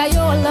fait bagaille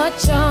au l'autre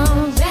chance.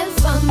 Belle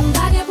femme,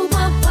 baguette pour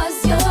moi,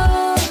 pose yo.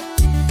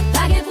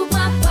 Baguette pour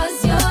moi,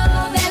 pose yo.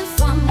 Belle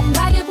femme,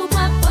 baguette pour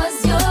moi,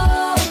 pose yo.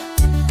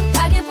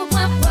 Baguette pour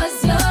moi,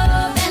 pose yo.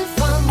 Belle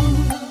femme.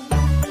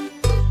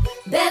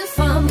 Belle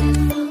femme.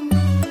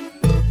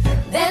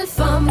 Belle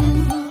femme.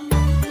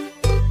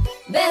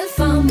 Belle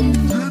femme.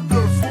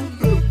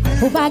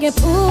 Ou baguette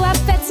pour a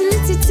fait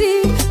titi.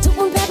 Tout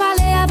le monde peut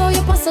parler avant,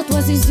 y'a pense à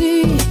toi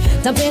Jésus.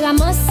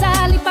 Tempérament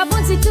sale, pas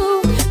bon du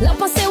tout. L'on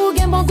pense ou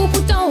gen bon goût,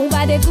 pourtant ou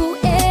pas de goût.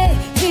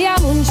 Crie à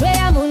moun, jouer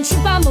à moun, chou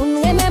pas moun,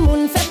 remè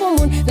moun, fait pour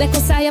moun. Les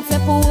conseils y'a fait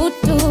pour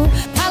tout.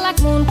 Parle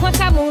avec moun, point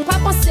qu'à moun, pas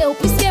penser ou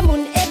plus que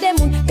moun, aider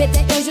moun.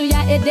 Peut-être un jour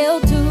y'a aidé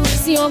ou tout.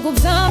 Si on groupe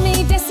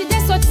d'amis décide de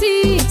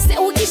sortir, c'est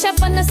ou qui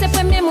chaponne, c'est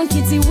premier moun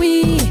qui dit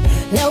oui.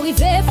 Là où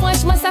rive,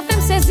 franchement ça fait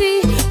me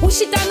saisir. Ou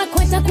chita dans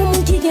coin tant que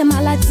moun qui gen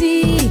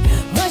maladie.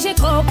 Manger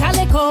corps,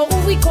 caler corps,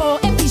 ouvrir corps,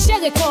 et puis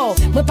gérer corps.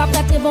 Moi pas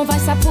prêter bon va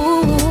ça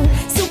pour.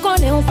 Si on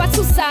connaît, on fait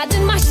tout ça,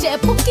 d'une marché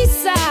pour qui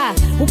ça?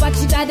 Ou pas que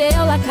chita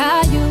derrière la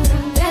caillou.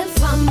 Belle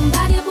femme,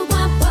 baguette pour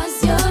moi,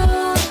 pose yo.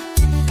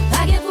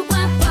 Baguette pour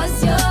moi,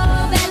 pose yo.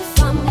 Belle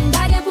femme,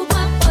 baguette pour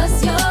moi,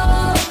 pose yo.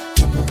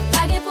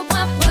 Baguette pour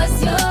moi,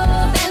 pose yo.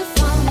 Belle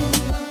femme.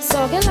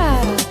 Sogela.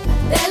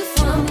 Belle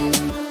femme.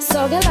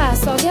 Sogela,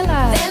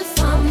 sogela. Belle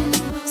femme.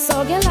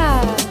 Sogela.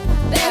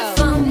 Belle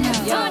femme.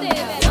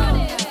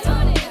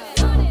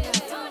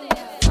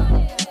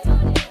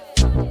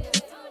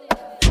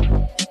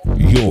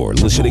 You're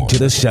listening to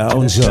the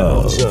sounds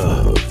of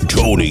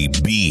Tony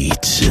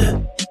Beats.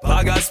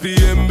 Pas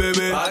gaspiller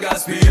bébé, pas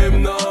gaspiller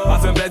non. Pas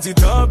faire petit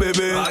temps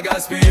bébé, pas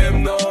gaspiller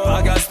non.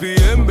 Pas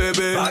gaspiller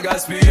bébé, pas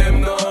gaspiller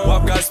non.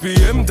 Pas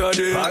gaspiller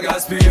m'tendez, pas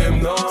gaspiller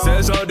non.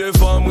 C'est genre de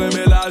femme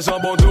remet l'argent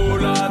bon tout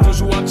là.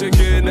 Toujours à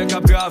checker, n'est qu'à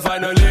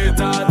travailler dans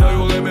l'état. T'as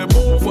y'aurait mes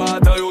pouvoirs,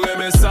 t'as y'aurait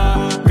mes ça.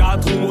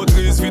 4 roues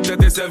motrices, vite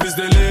des services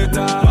de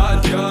l'état. Pas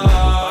de gars,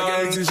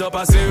 pas exigeant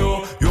passé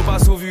yo pas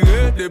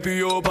souviré, depuis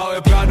yo pas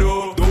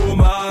Prado.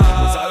 Dommage,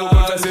 ça yo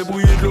peut faire c'est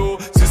bouillir de l'eau.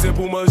 Si c'est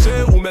pour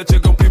manger ou mettre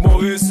check compris mon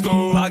resto.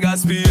 Pas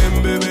gaspiller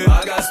bébé,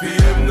 pas gaspiller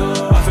non.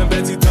 Pas faire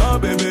petit temps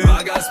bébé,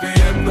 pas gaspiller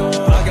non.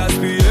 Pas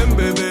gaspiller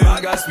bébé,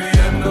 pas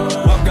gaspiller non.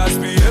 Pas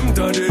gaspiller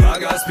m'tendez, pas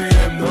gaspiller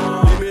non.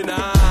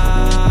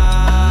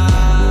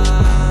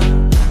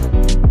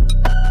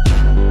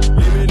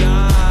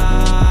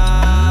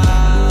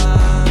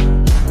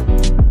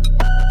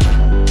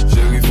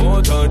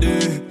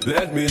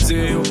 Let me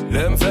tell you,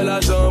 l'aime fait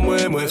l'argent, moi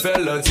fait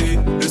l'anti.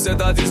 De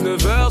 7 à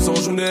 19h, son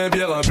journée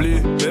bien remplie.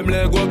 Même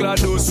les gros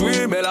glados,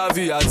 oui, mais la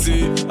vie a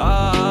dit.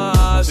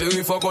 Ah,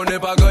 chérie, faut qu'on ait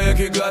pas gagné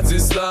qui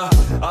gratis là.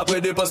 Après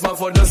dépasse ma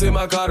faut danser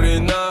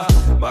Macarena.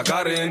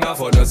 Macarena,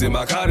 faut danser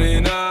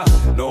Macarena.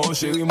 Non,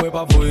 chérie, moi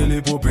pas pour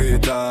les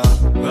popétas.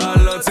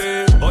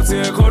 Ralenti, on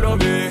tient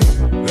économie.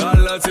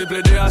 Ralenti,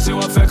 plaider à chez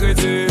moi fait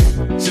crédit.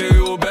 Chérie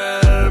ou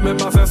belle, même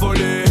pas fait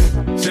folie.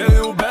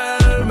 Chérie ou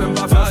belle, même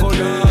pas fait folie.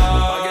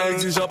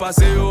 J'en passe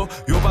yo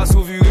pas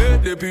souviré,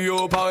 depuis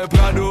yo pas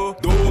Prado.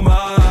 Dommage,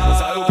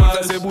 ça yo peut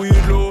faire c'est bouillir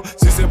de l'eau.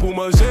 Si c'est pour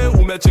manger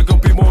ou mettre check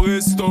up mon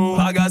resto.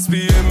 Pas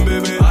gaspiller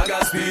bébé, pas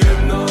gaspiller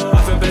non. Pas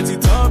faire petit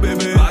temps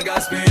bébé, pas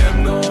gaspiller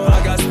non.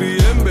 Pas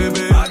gaspiller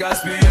bébé, pas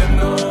gaspiller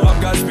non. Pas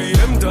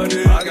gaspiller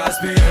m'tendez, pas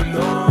gaspiller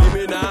non.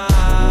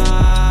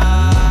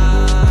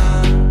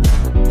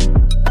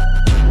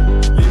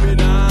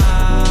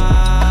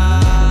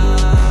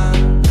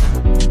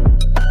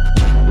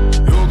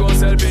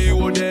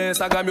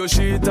 Instagram yo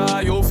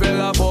chita, yo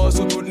fait rapport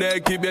sur tout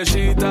nèg qui bien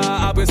chita.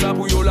 Après ça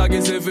pour yo laguer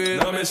CV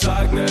dans mes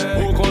chaque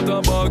nèg. Au compte en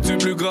banque du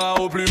plus grand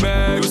au plus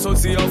mec. Yo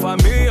sorti en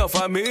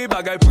famille,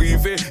 bagaille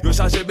privé. Yo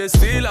chargé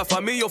bestie, la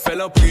famille yo fait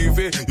l'en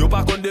privé. Yo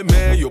par contre de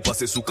mais yo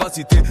passé sous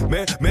quantité.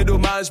 Mais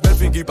dommage, belle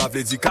fille qui pas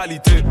vle di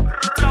qualité.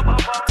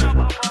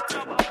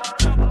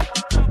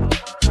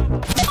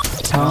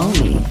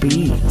 Tony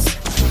Beats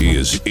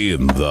is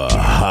in the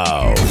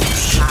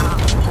house.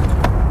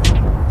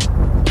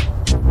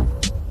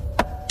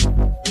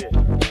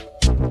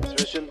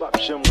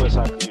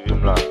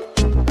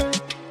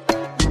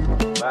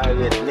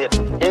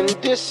 And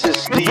this is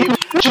Steve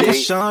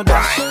Mission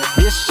Dash,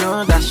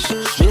 Mission Dash,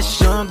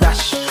 Mission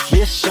Dash,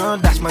 Mission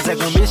Dash, mas é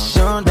com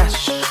Mission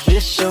Dash,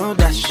 Mission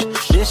Dash,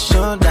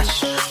 Mission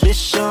Dash,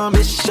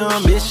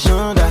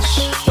 Mission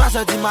Dash.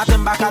 3h du matin,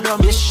 m'baka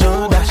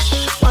Mission Dash.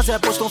 Mas é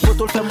posto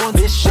photo, le fait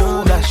mon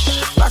Mission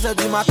Dash. 3h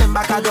du matin,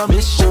 m'baka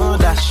Mission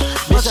Dash.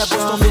 Mas é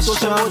posto photo, le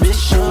fait mon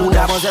Mission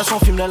Dash. Ou son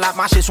film, la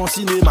marché son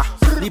cinéma.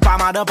 Li pa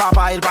madame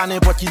papa, il pas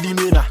n'importe qui li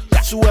mena.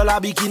 Sou la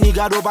bikini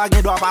gado pa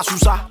gen doit pas sous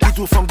ça. Qui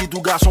tout femme qui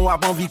tout garçon a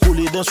pas envie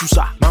coller dans sous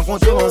ça. Man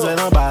konte manzel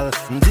en balle,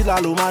 m'di la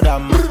lo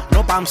madame.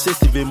 Non pas m'se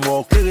Steve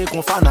mort, clairé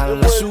kon fanal.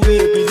 La souris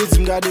et puis dit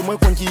m'gade moi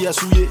kon qui a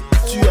souillé.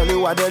 Tu es le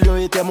roi des lions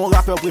était mon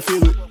rappeur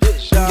préféré.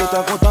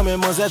 J'étais content mais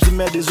manzel dit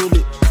mais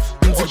désolé.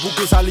 M'di pour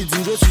que ça li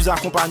dit je suis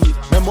accompagné.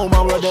 Même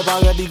moment où des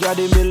barres di gade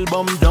mille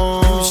bombes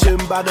dans. Monsieur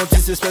m'ba dans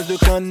petite espèce de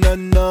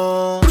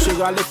canon. Monsieur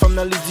râle femme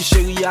nan li dit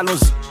chérie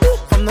allons-y.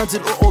 Femme nan dit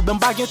oh ben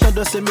pas gen temps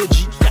de se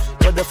medji.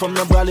 Pas de femme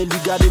nan brale li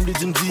gade m'li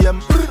dit m'diem.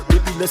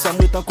 Depuis le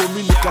samedi en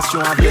communication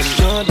avec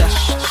Mission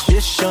Dash,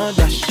 Mission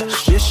Dash,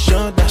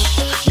 Mission Dash,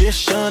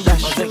 Mission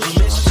Dash,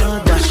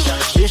 Mission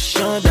Dash,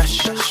 Mission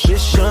Dash,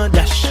 Mission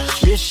Dash,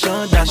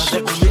 Mission Dash,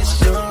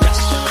 Mission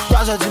Dash.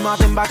 3h du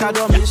matin m'baka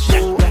dormir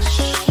chaud.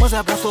 Moi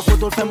c'est pour cette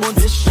photo le fait mon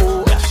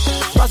dispo.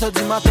 3h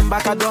du matin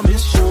m'baka dormir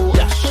chaud.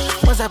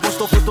 Moi c'est pour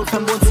cette photo le fait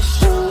mon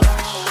dispo.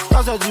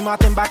 3h du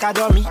matin m'baka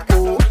dormir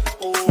chaud.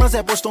 Moi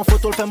c'est pour cette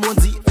photo le fait mon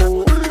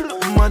dispo.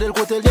 Mande le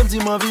côté lié, m'di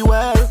m'envie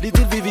well. Li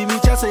dit vivi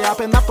Michel, c'est à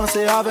peine à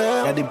penser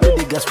avec. Y'a des peu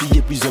de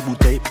gaspiller plusieurs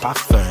bouteilles, pas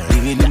fin.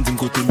 Li m'di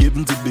m'coté mieux,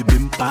 m'di bébé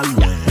m'pas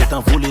loin. Y'a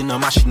volé dans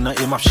machine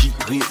et m'a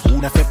chiré. Ou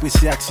n'a fait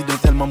presser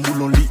accidentellement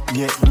boulon li.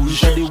 Nye, ou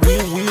j'ai des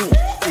oui.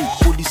 Hey,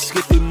 police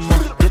rétement.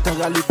 Y'a t'en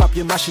râle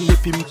papier machine et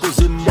puis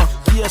m'pose moi.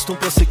 Qui est-ce ton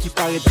pensée qui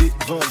paraît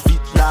devant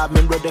vite là?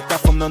 Même le deck ta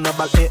femme dans la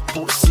balle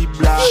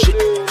impossible là.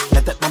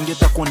 La tête m'en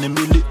guetta qu'on est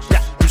mêlé.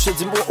 Monsieur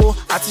dit oh,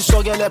 ati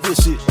so gèl est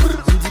pressé.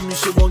 M'di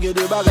monsieur bon gèl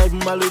de bagay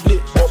pour mal régler.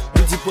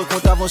 M'di pour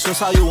contravention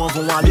ça yo en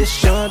vont à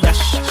Mission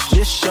Dash,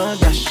 Mission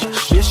Dash,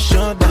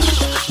 Mission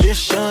Dash,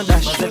 Mission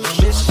Dash,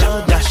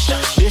 Mission Dash,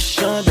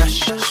 Mission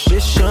Dash,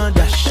 Mission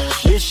Dash,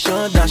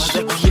 Mission Dash,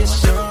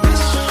 Mission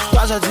Dash.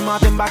 3h du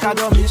matin m'baka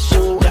dormir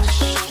chaud.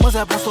 Moi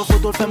c'est pour cette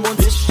photo le fait mon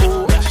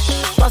dispo.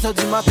 3h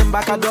du matin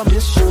m'baka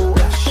dormir chaud.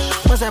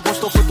 Moi c'est pour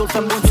cette photo le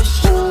fait mon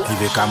dispo.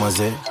 Rive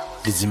Kamazé.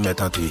 Il dit m'a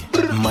tenté,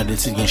 m'a dit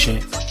si gen chien,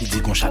 il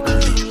dit qu'on chaque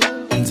nuit.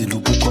 Il dit loup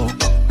pourquoi,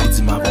 il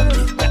dit m'a vendu.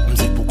 Il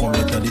dit pour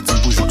combien de temps, il dit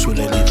pour jouer sur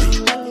les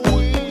levées.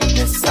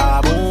 Mais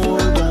ça bon,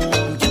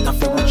 qui t'a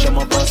fait bouger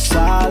mon pas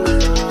sale.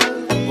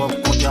 Bon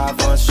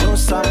contravention,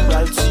 ça me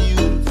va le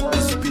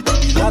tuer.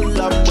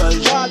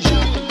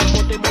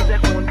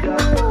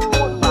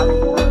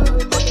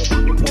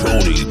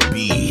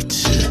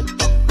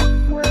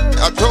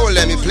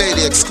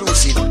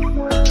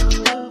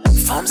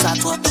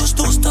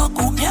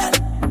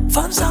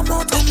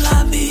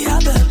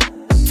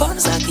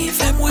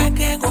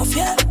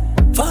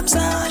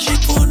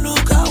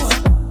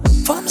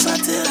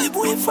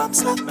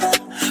 femme ça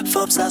fait.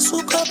 Femme ça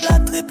sous comme la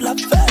triple la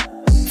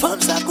fait.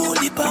 Femme ça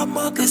gouli pas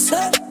manquer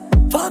seul.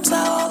 Femme ça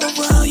all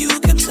over you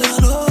keep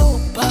it low.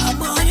 Pas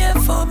moyen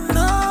femme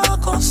non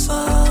console.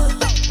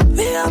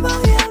 Via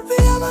Marielle,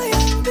 via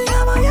Marielle,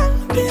 via Marielle,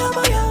 via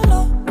Marielle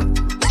là.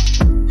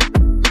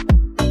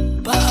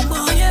 Pas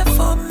moyen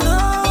femme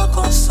non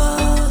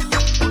console.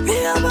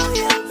 Via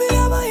Marielle,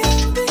 via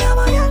Marielle, via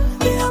Marielle,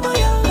 via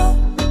Marielle là.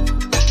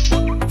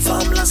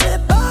 Femme là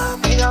c'est pas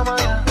via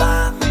Marielle,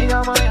 pas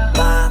via Marielle,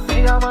 pas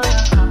via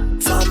Marielle.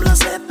 Femme là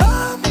c'est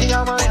pas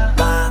via Marielle,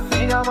 pas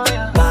via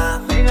Marielle, pas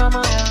via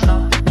Marielle.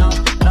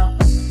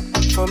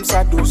 From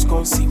sa douce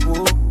comme si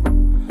beau,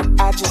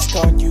 I just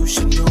thought you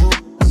should know.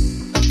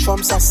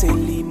 From sa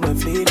céline me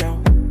vle now.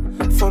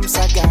 From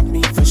sa got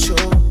me for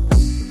sure.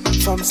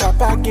 From sa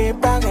pa gen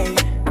pareil.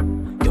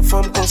 Yo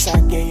from kon sa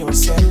gen yon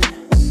sel.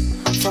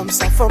 From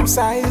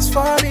sa is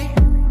for me.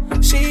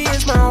 She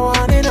is my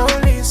one and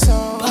only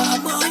soul. Pas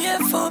moyen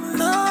femme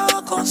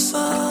non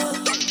console.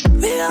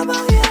 Via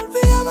Marielle,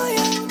 via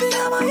Marielle,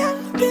 via Marielle,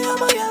 via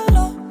Marielle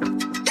là.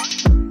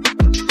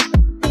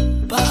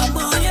 Pas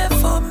moyen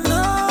femme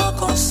non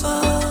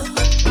console.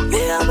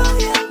 Via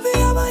Marielle,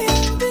 via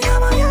Marielle, via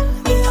Marielle,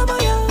 via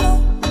Marielle là.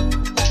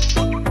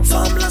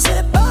 Femme là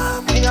c'est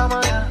pas via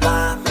Marielle,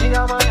 pas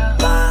via Marielle,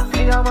 pas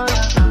via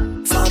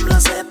Marielle. Femme là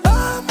c'est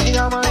pas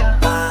via Marielle,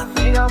 pas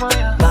via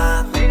Marielle,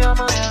 pas via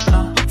Marielle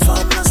là.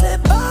 Femme là c'est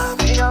pas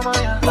via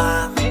Marielle,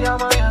 pas via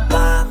Marielle,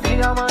 pas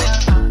via Marielle.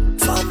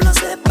 Femme là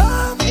c'est pas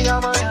via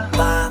Marielle,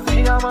 pas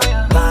via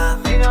Marielle, pas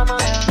via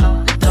Marielle là.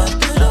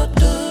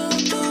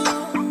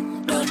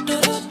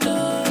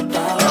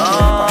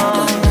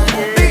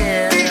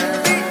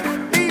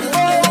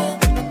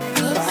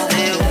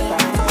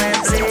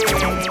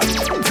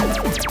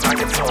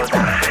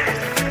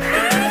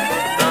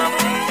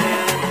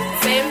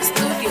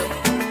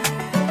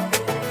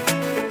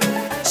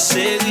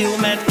 Chérie, ou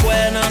met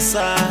quoi dans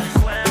ça?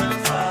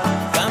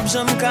 Comme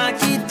j'aime qu'à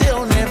quitter,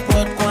 on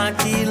n'importe quoi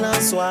qu'il en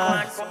soit.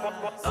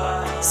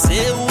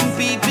 C'est un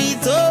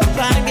pipito,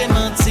 pas de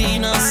menti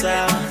dans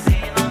ça.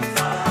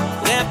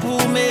 Prêt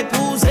pour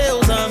m'épouser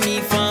aux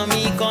amis,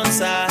 famille comme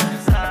ça.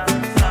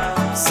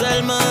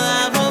 Seulement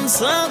avant me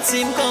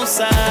sentir comme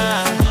ça.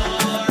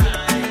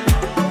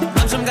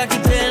 Comme j'aime qu'à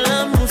quitter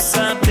l'amour,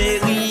 ça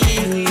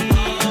périt.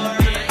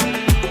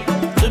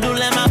 Tout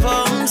douleur m'a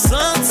pas me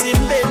sentir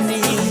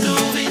béni.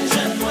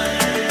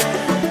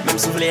 Même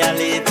souffler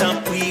aller, tant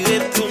pis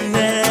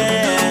retourner.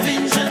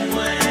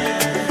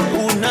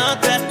 Ou non,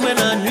 tête moi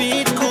dans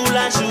nuit, cool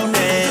la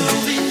journée.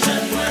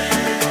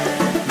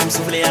 Même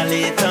souffler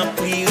aller, tant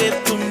pis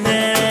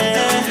retourner.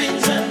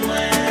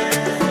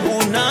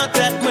 Ou non,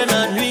 tête moi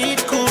dans nuit,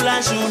 cool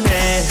la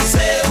journée.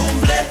 C'est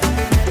humble.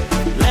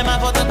 Les ma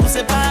porte pour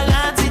c'est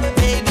paradis,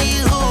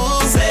 baby.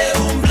 C'est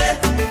humble.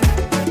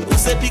 Ou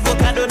c'est pico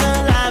cadeau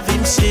dans la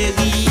vie,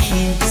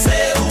 chérie.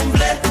 C'est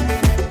humble.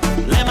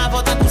 Les ma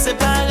porte pour c'est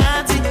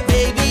paradis,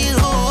 baby.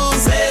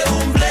 C'est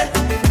humble.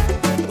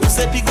 Ou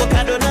c'est pico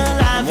cadeau dans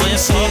la vie,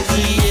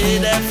 chérie.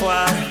 Des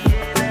fois,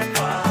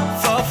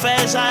 faut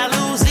faire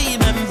jalousie,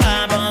 même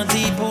pas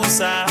bandit pour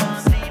ça.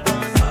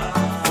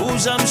 Ou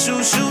j'aime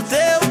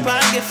chouchouter ou pas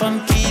que femme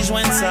qui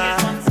joignent ça.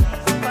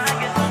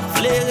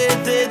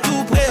 Flairer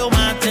tout près au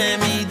matin,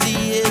 midi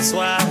et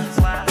soir.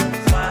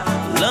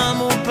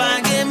 L'amour pas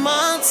que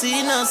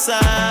menti dans ça.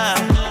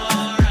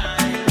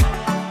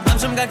 Même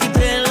j'aime qu'à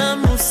quitter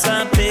l'amour,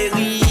 ça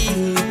périt.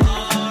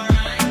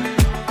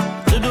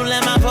 Tout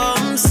douleur m'a pas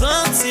me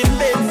sentir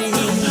béni.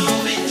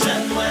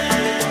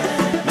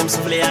 Même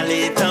souffler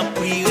aller, tant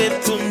pis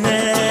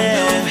retourner.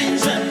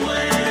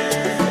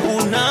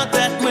 Ou non,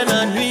 tête moi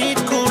dans nuit,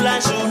 cool la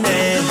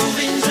journée.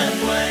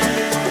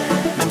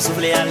 Même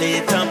souffler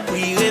aller, tant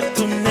pis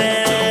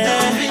retourner.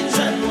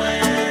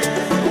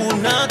 Ou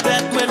non,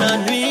 tête moi dans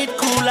nuit,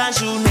 cool la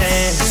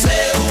journée.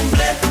 C'est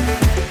humble.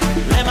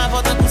 Les ma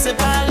porte pour c'est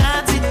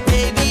paradis,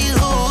 baby.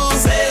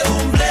 C'est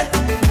humble.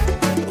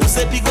 Ou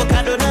c'est pico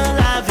cadeau dans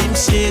la vie,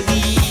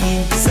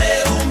 chérie.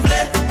 C'est humble.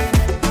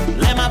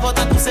 Les ma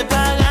porte pour c'est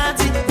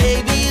paradis,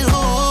 baby.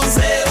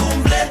 C'est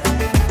humble.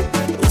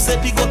 Ou c'est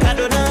pico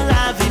cadeau dans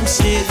la vie,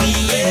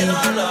 chérie. Et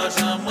non, là,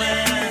 j'en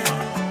moins.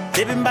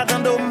 Depuis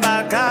m'battando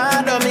m'baka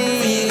dormi.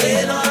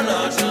 Et non, là,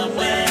 j'en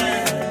moins.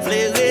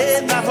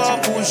 Flairer d'abord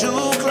pour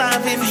jour que la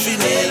vie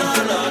m'finit. Et non,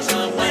 là,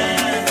 j'en moins.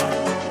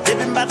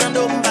 Depuis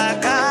m'battando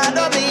m'baka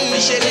dormi,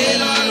 chérie. Et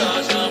non, là,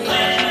 j'en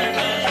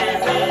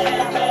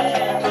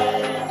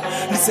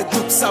Li c'est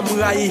tout ça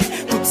m'raille,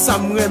 tout ça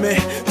m'aime,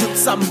 tout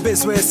ça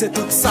m'besoin, c'est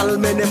tout ça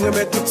l'mène,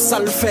 m'aime tout ça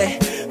l'fait.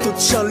 Tout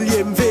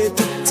chanlier m've,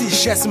 tout petit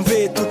geste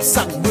m've, tout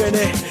ça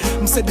m'brene.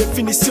 M'sais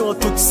définition,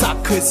 tout ça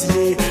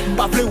crésier.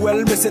 M'pas vle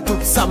well, mais c'est tout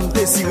ça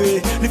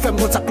m'désiré. Li fait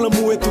m'contact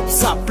l'amour et tout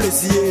ça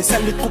plaisir.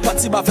 Celle li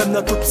compatible avec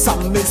moi, tout ça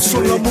m'mesuré.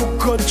 Sur l'amour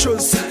grande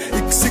chose,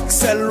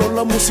 XXL, on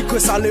l'amour sucré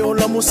salé, on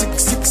l'amour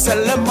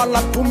XXL. Elle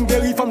malade pour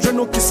m'guérir, femme je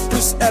kiss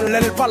plus elle.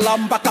 Elle pas là,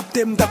 m'pas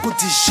capter m'd'acoup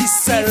di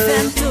Giselle.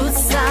 Femme tout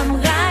ça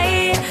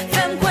m'raille,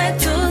 femme quoi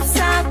tout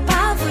ça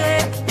pas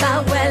vrai.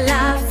 Pas ouais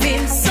la vie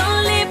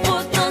m'sent les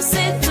pourtant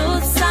c'est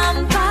tout ça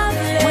m'pas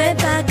vrai. Moi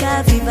pas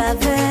qu'à vivre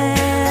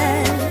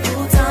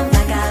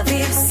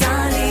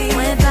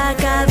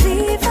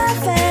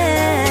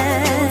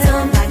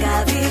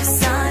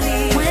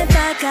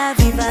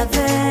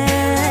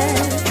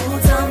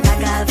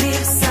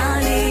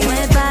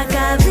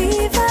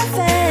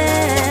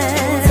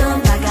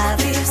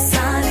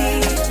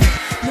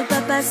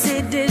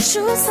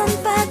chou sans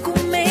pas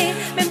gourmet,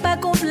 même pas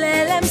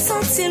complet, l'aime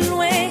sentir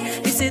loin.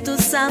 Et c'est tout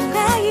ça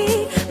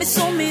m'aille, mais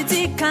son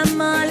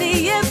médicament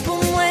lié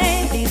pour moi.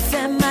 Il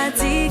fait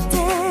m'addicter,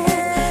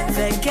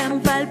 fait qu'elle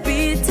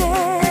palpiter.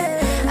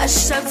 À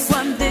chaque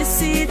fois me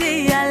décide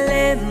d'y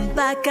aller,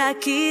 m'pas qu'à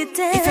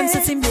quitter. Il fait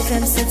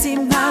me sentir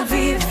ma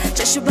vive.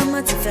 Je suis pas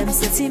menti, fait me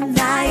sentir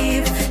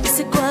naïve. Et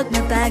c'est quoi que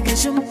mes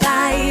bagages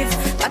m'arrive,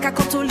 pas qu'à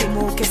contrôler les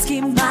mots, qu'est-ce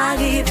qui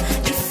m'arrive.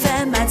 Il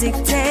fait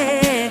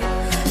m'addicter,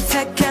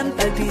 fait qu'elle me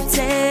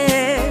palpiter.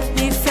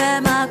 Il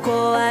fait ma co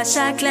à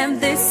chaque lème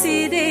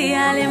décide d'y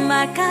aller,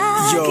 m'pas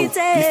qu'à quitter.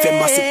 Il fait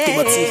m'accepter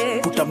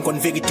menti, pour t'am gon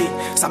vérité.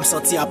 Ça me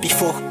sentit à plus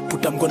fort, pour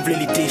t'am gon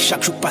vérité.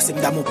 Chaque jour passé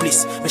m'da mon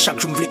plus, mais chaque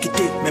jour m'vle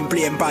quitter. Même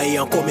play m'pas et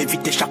encore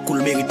m'éviter chaque coup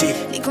le mérité.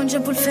 Li connaît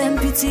pour le faire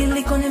petit,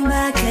 li connaît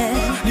m'baquer.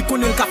 Li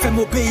connaît le café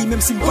mon pays,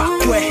 même si m'pas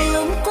quoi. Li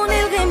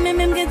connaît le rime,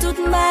 même que tout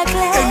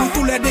m'baquer. Et nous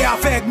tous les deux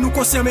avec, nous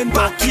conscients même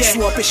pas qui.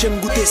 Si empêcher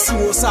m'goûter si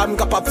haut ça,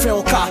 m'capable faire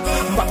un cas.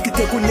 M'pas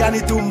quitter kounya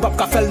ni tout, m'pas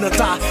ka faire le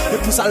nota. Et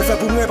pour ça le fait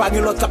pour moi, pas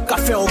l'autre cap ka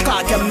faire un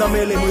cas. Qu'elle n'a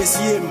mêlé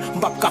m'essayer,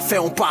 m'pas ka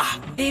faire un pas.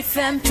 Il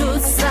fait tout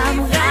ça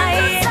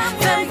m'raille,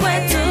 fait quoi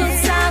tout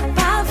ça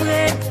pas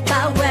vrai.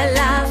 Pas ouais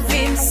la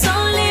vie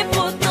sans les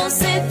pourtant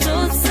c'est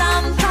tout ça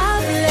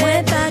m'parle.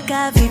 Ouais pas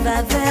qu'à vivre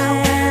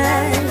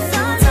avec,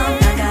 tant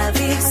pas qu'à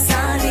vivre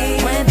sans lui.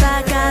 Ouais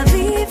pas qu'à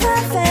vivre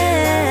avec,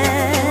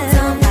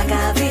 tant pas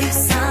qu'à vivre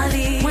sans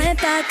lui. Ouais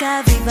pas qu'à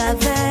vivre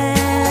avec,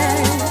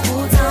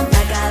 tant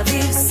pas qu'à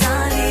vivre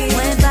sans lui.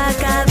 Ouais pas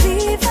qu'à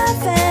vivre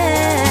avec,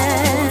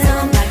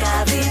 tant pas qu'à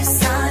vivre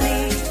sans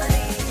lui.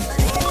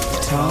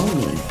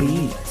 Tony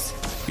Beats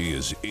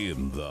is in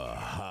the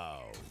house.